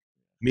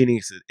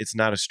 meaning it's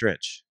not a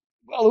stretch.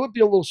 Well, it would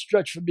be a little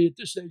stretch for me at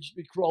this age to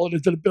be crawling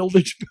into the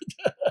buildings.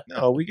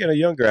 No, we get a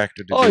younger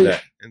actor to do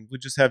that, and we'll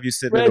just have you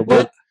sitting in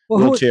a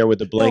wheelchair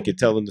with a blanket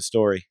telling the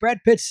story.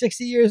 Brad Pitt's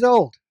 60 years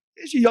old.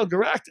 He's a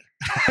younger actor.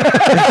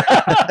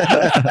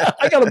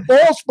 I got a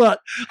ball spot.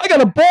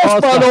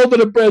 Older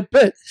than Brad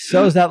Pitt.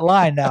 So's that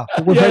line now.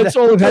 We've had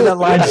that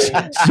line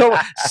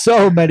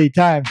so many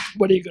times.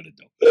 What are you going to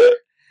do?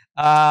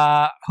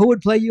 Who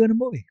would play you in a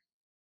movie?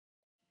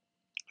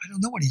 I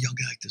don't know any young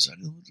actors.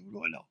 Who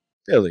do I know?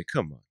 Billy,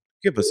 come on.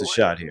 Give us a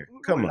shot here. Who do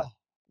I Come on. know?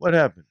 What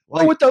happened?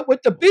 Well, with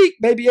the beak,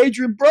 maybe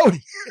Adrian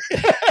Brody.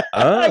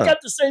 I got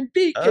the same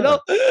beak, you know.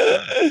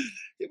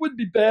 It wouldn't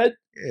be bad.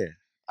 Yeah.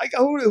 I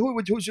got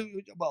who's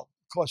well,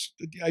 of course,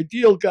 the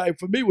ideal guy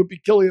for me would be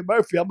Cillian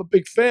Murphy. I'm a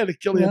big fan of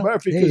Cillian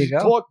Murphy there because you he's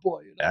go. Cork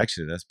boy. You know?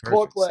 Actually, that's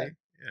Cork perfect. Lang. See?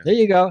 Yeah. There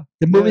you go.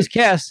 The movie's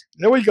cast.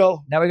 There we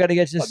go. Now we got to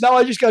get this. Now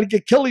I just got to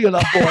get Cillian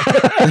on board.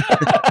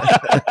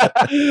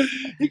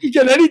 He can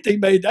get anything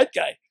made, that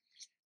guy.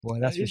 Boy,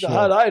 that's He's for a sure.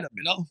 hot item,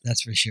 you know.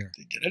 That's for sure.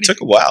 It took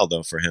a while,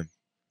 though, for him.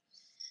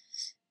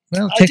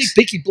 Well, I think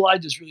Peaky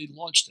Blinders really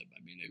launched him.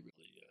 I mean, they really.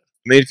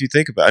 I mean, if you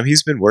think about it, I mean,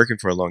 he's been working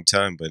for a long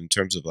time, but in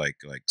terms of like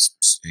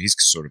he's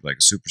sort of like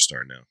a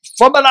superstar now.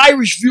 From an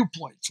Irish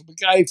viewpoint, from a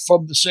guy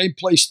from the same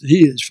place that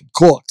he is, from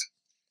Cork,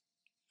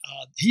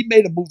 he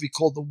made a movie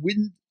called The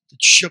Wind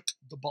That Shook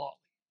the Barley.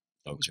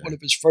 That was one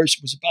of his first.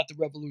 It was about the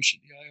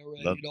revolution, the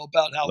IRA.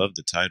 About how. Love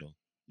the title.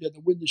 Yeah,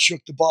 The Wind That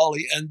Shook the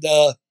Barley, and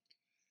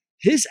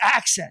his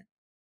accent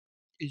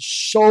is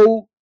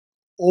so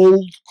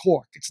old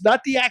Cork. It's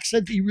not the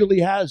accent he really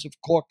has of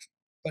Cork,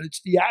 but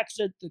it's the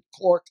accent that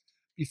Cork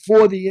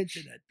before the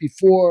internet,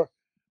 before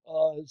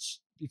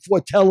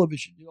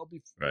television, you know,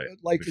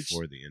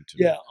 before the internet.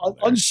 Yeah,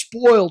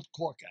 unspoiled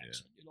Cork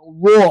accent, you know,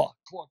 raw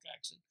Cork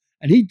accent,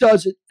 and he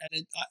does it.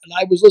 And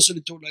I was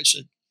listening to it, and I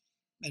said,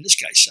 "Man, this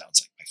guy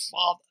sounds like my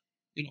father."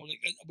 You know,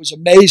 it was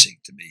amazing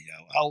to me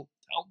how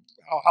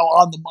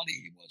on the money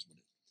he was with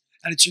it,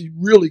 and it's a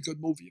really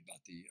good movie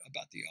about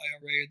the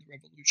IRA and the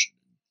revolution.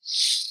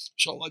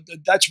 So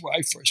that's where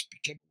I first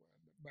became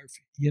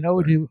Murphy. You know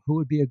who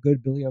would be a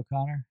good Billy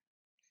O'Connor?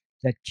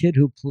 That kid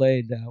who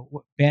played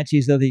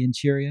Banshees of the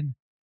Inisherin,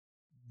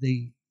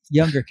 the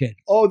younger kid.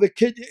 Oh, the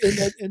kid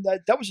in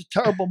that was a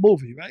terrible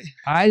movie, right?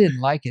 I didn't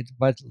like it,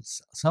 but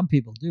some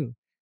people do.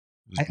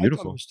 It was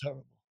beautiful. I thought it was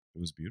terrible. It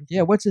was beautiful.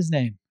 Yeah, what's his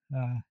name?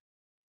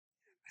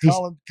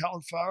 Colin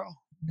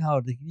Farrell? No,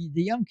 the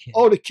young kid.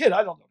 Oh, the kid.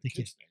 I don't know the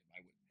kid's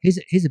name.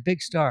 He's a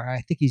big star. I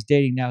think he's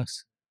dating now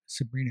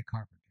Sabrina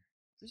Carpenter.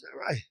 Is that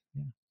right?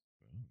 Yeah.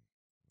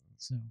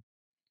 So,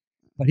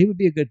 but he would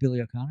be a good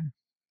Billy O'Connor.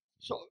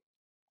 So,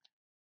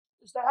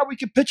 is that how we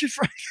can pitch it,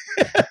 Frank?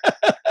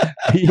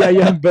 Yeah,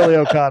 young Billy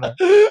O'Connor.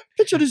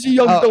 Pitch it as a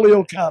young Billy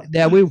O'Connor.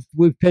 Yeah,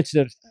 we've pitched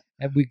it,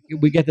 and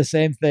we get the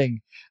same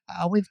thing.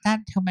 We've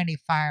done too many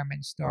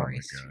fireman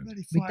stories.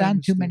 We've done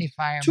too many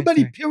firemen. Too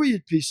many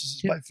period pieces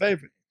is my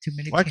favorite. Too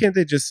many. Why can't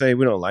they just say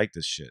we don't like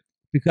this shit?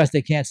 Because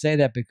they can't say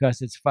that because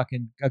it's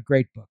fucking a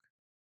great book.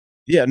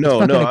 Yeah,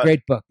 it's a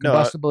great book.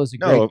 Combustible is a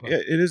great book.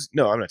 It is.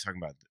 No, I'm not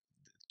talking about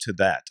to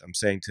that. I'm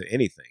saying to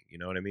anything. You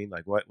know what I mean?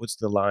 Like what's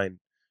the line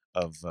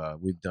of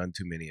we've done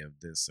too many of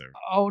this or?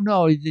 Oh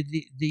no,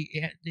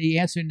 the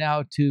answer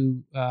now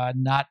to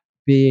not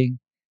giving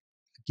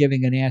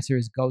an answer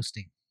is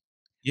ghosting.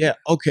 Yeah.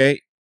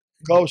 Okay.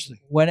 Ghosting.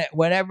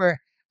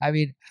 Whenever I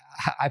mean,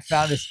 I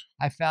found this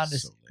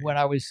so when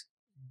I was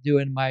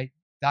doing my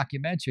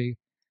documentary,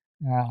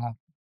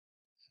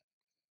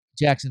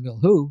 Jacksonville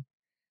Who.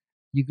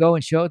 You go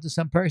and show it to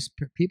some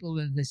people,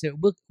 and they say,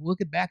 "We'll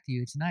get back to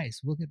you. It's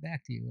nice. We'll get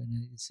back to you."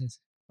 And it says,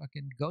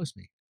 "Fucking ghost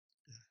me."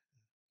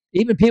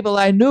 Even people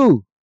I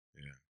knew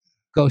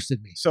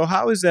ghosted me. So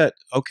how is that?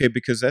 Okay,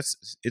 because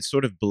it's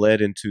sort of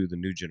bled into the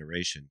new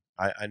generation.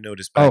 I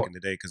noticed back in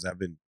the day because I've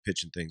been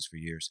pitching things for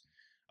years.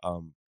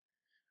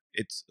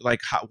 It's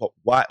like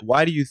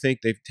why do you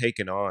think they've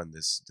taken on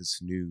this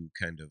new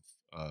kind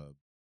of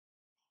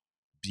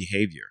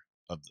behavior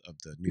of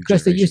the new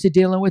because generation? They're used to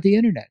dealing with the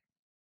internet.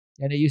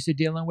 And they're used to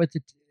dealing with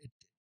the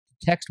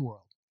text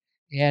world,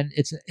 and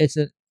it's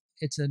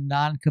a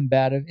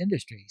non-combative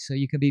industry. So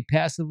you can be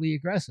passively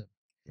aggressive.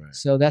 Right.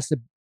 So that's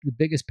the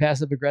biggest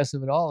passive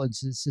aggressive at all.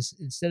 It's just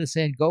instead of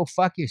saying "go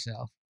fuck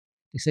yourself,"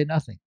 they say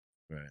nothing.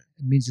 Right.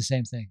 It means the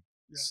same thing.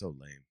 Yeah. So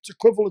lame. It's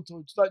equivalent to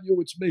 "it's not you,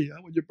 it's me." Huh?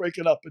 When you break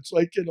it up, it's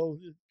like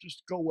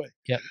just go away.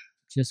 Yep,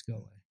 just go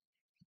away.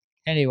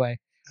 Anyway,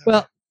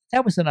 well.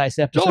 That was a nice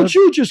episode. Don't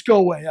you just go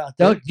away out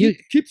there.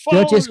 Keep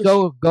following. Don't just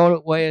go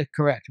away.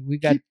 Correct.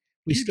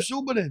 Keep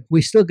zooming in.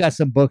 We still got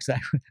some books.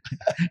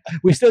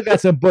 We still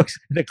got some books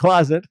in the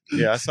closet.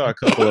 Yeah, I saw a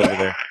couple over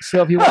there.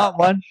 So if you want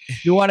one,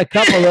 you want a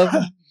couple of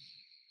them.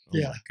 Oh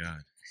my God.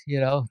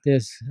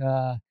 There's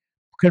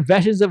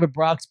Confessions of a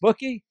Bronx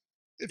Bookie.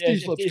 If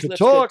These Lips Could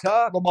Talk.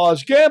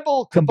 Lamar's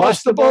Gamble.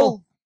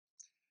 Combustible.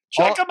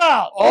 Check them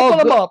out. Open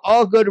them up.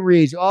 All good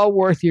reads. All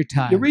worth your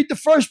time. You read the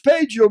first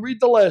page, you'll read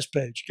the last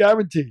page.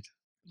 Guaranteed.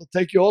 It'll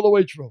take you all the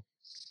way through.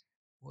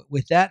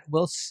 With that,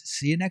 we'll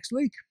see you next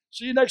week.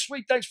 See you next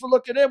week. Thanks for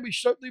looking in. We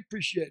certainly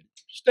appreciate it.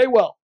 Stay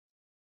well.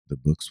 The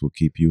books will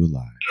keep you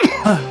alive.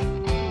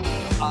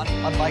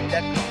 Unlike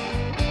that.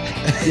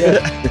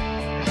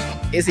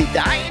 Yeah. Is he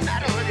dying? I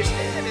don't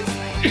understand.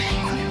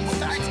 It's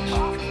starts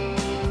coughing.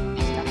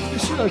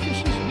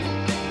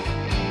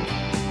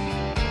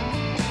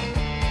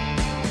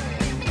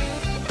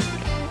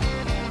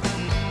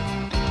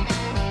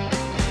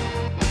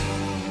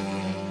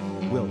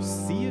 We'll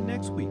see you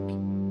next week.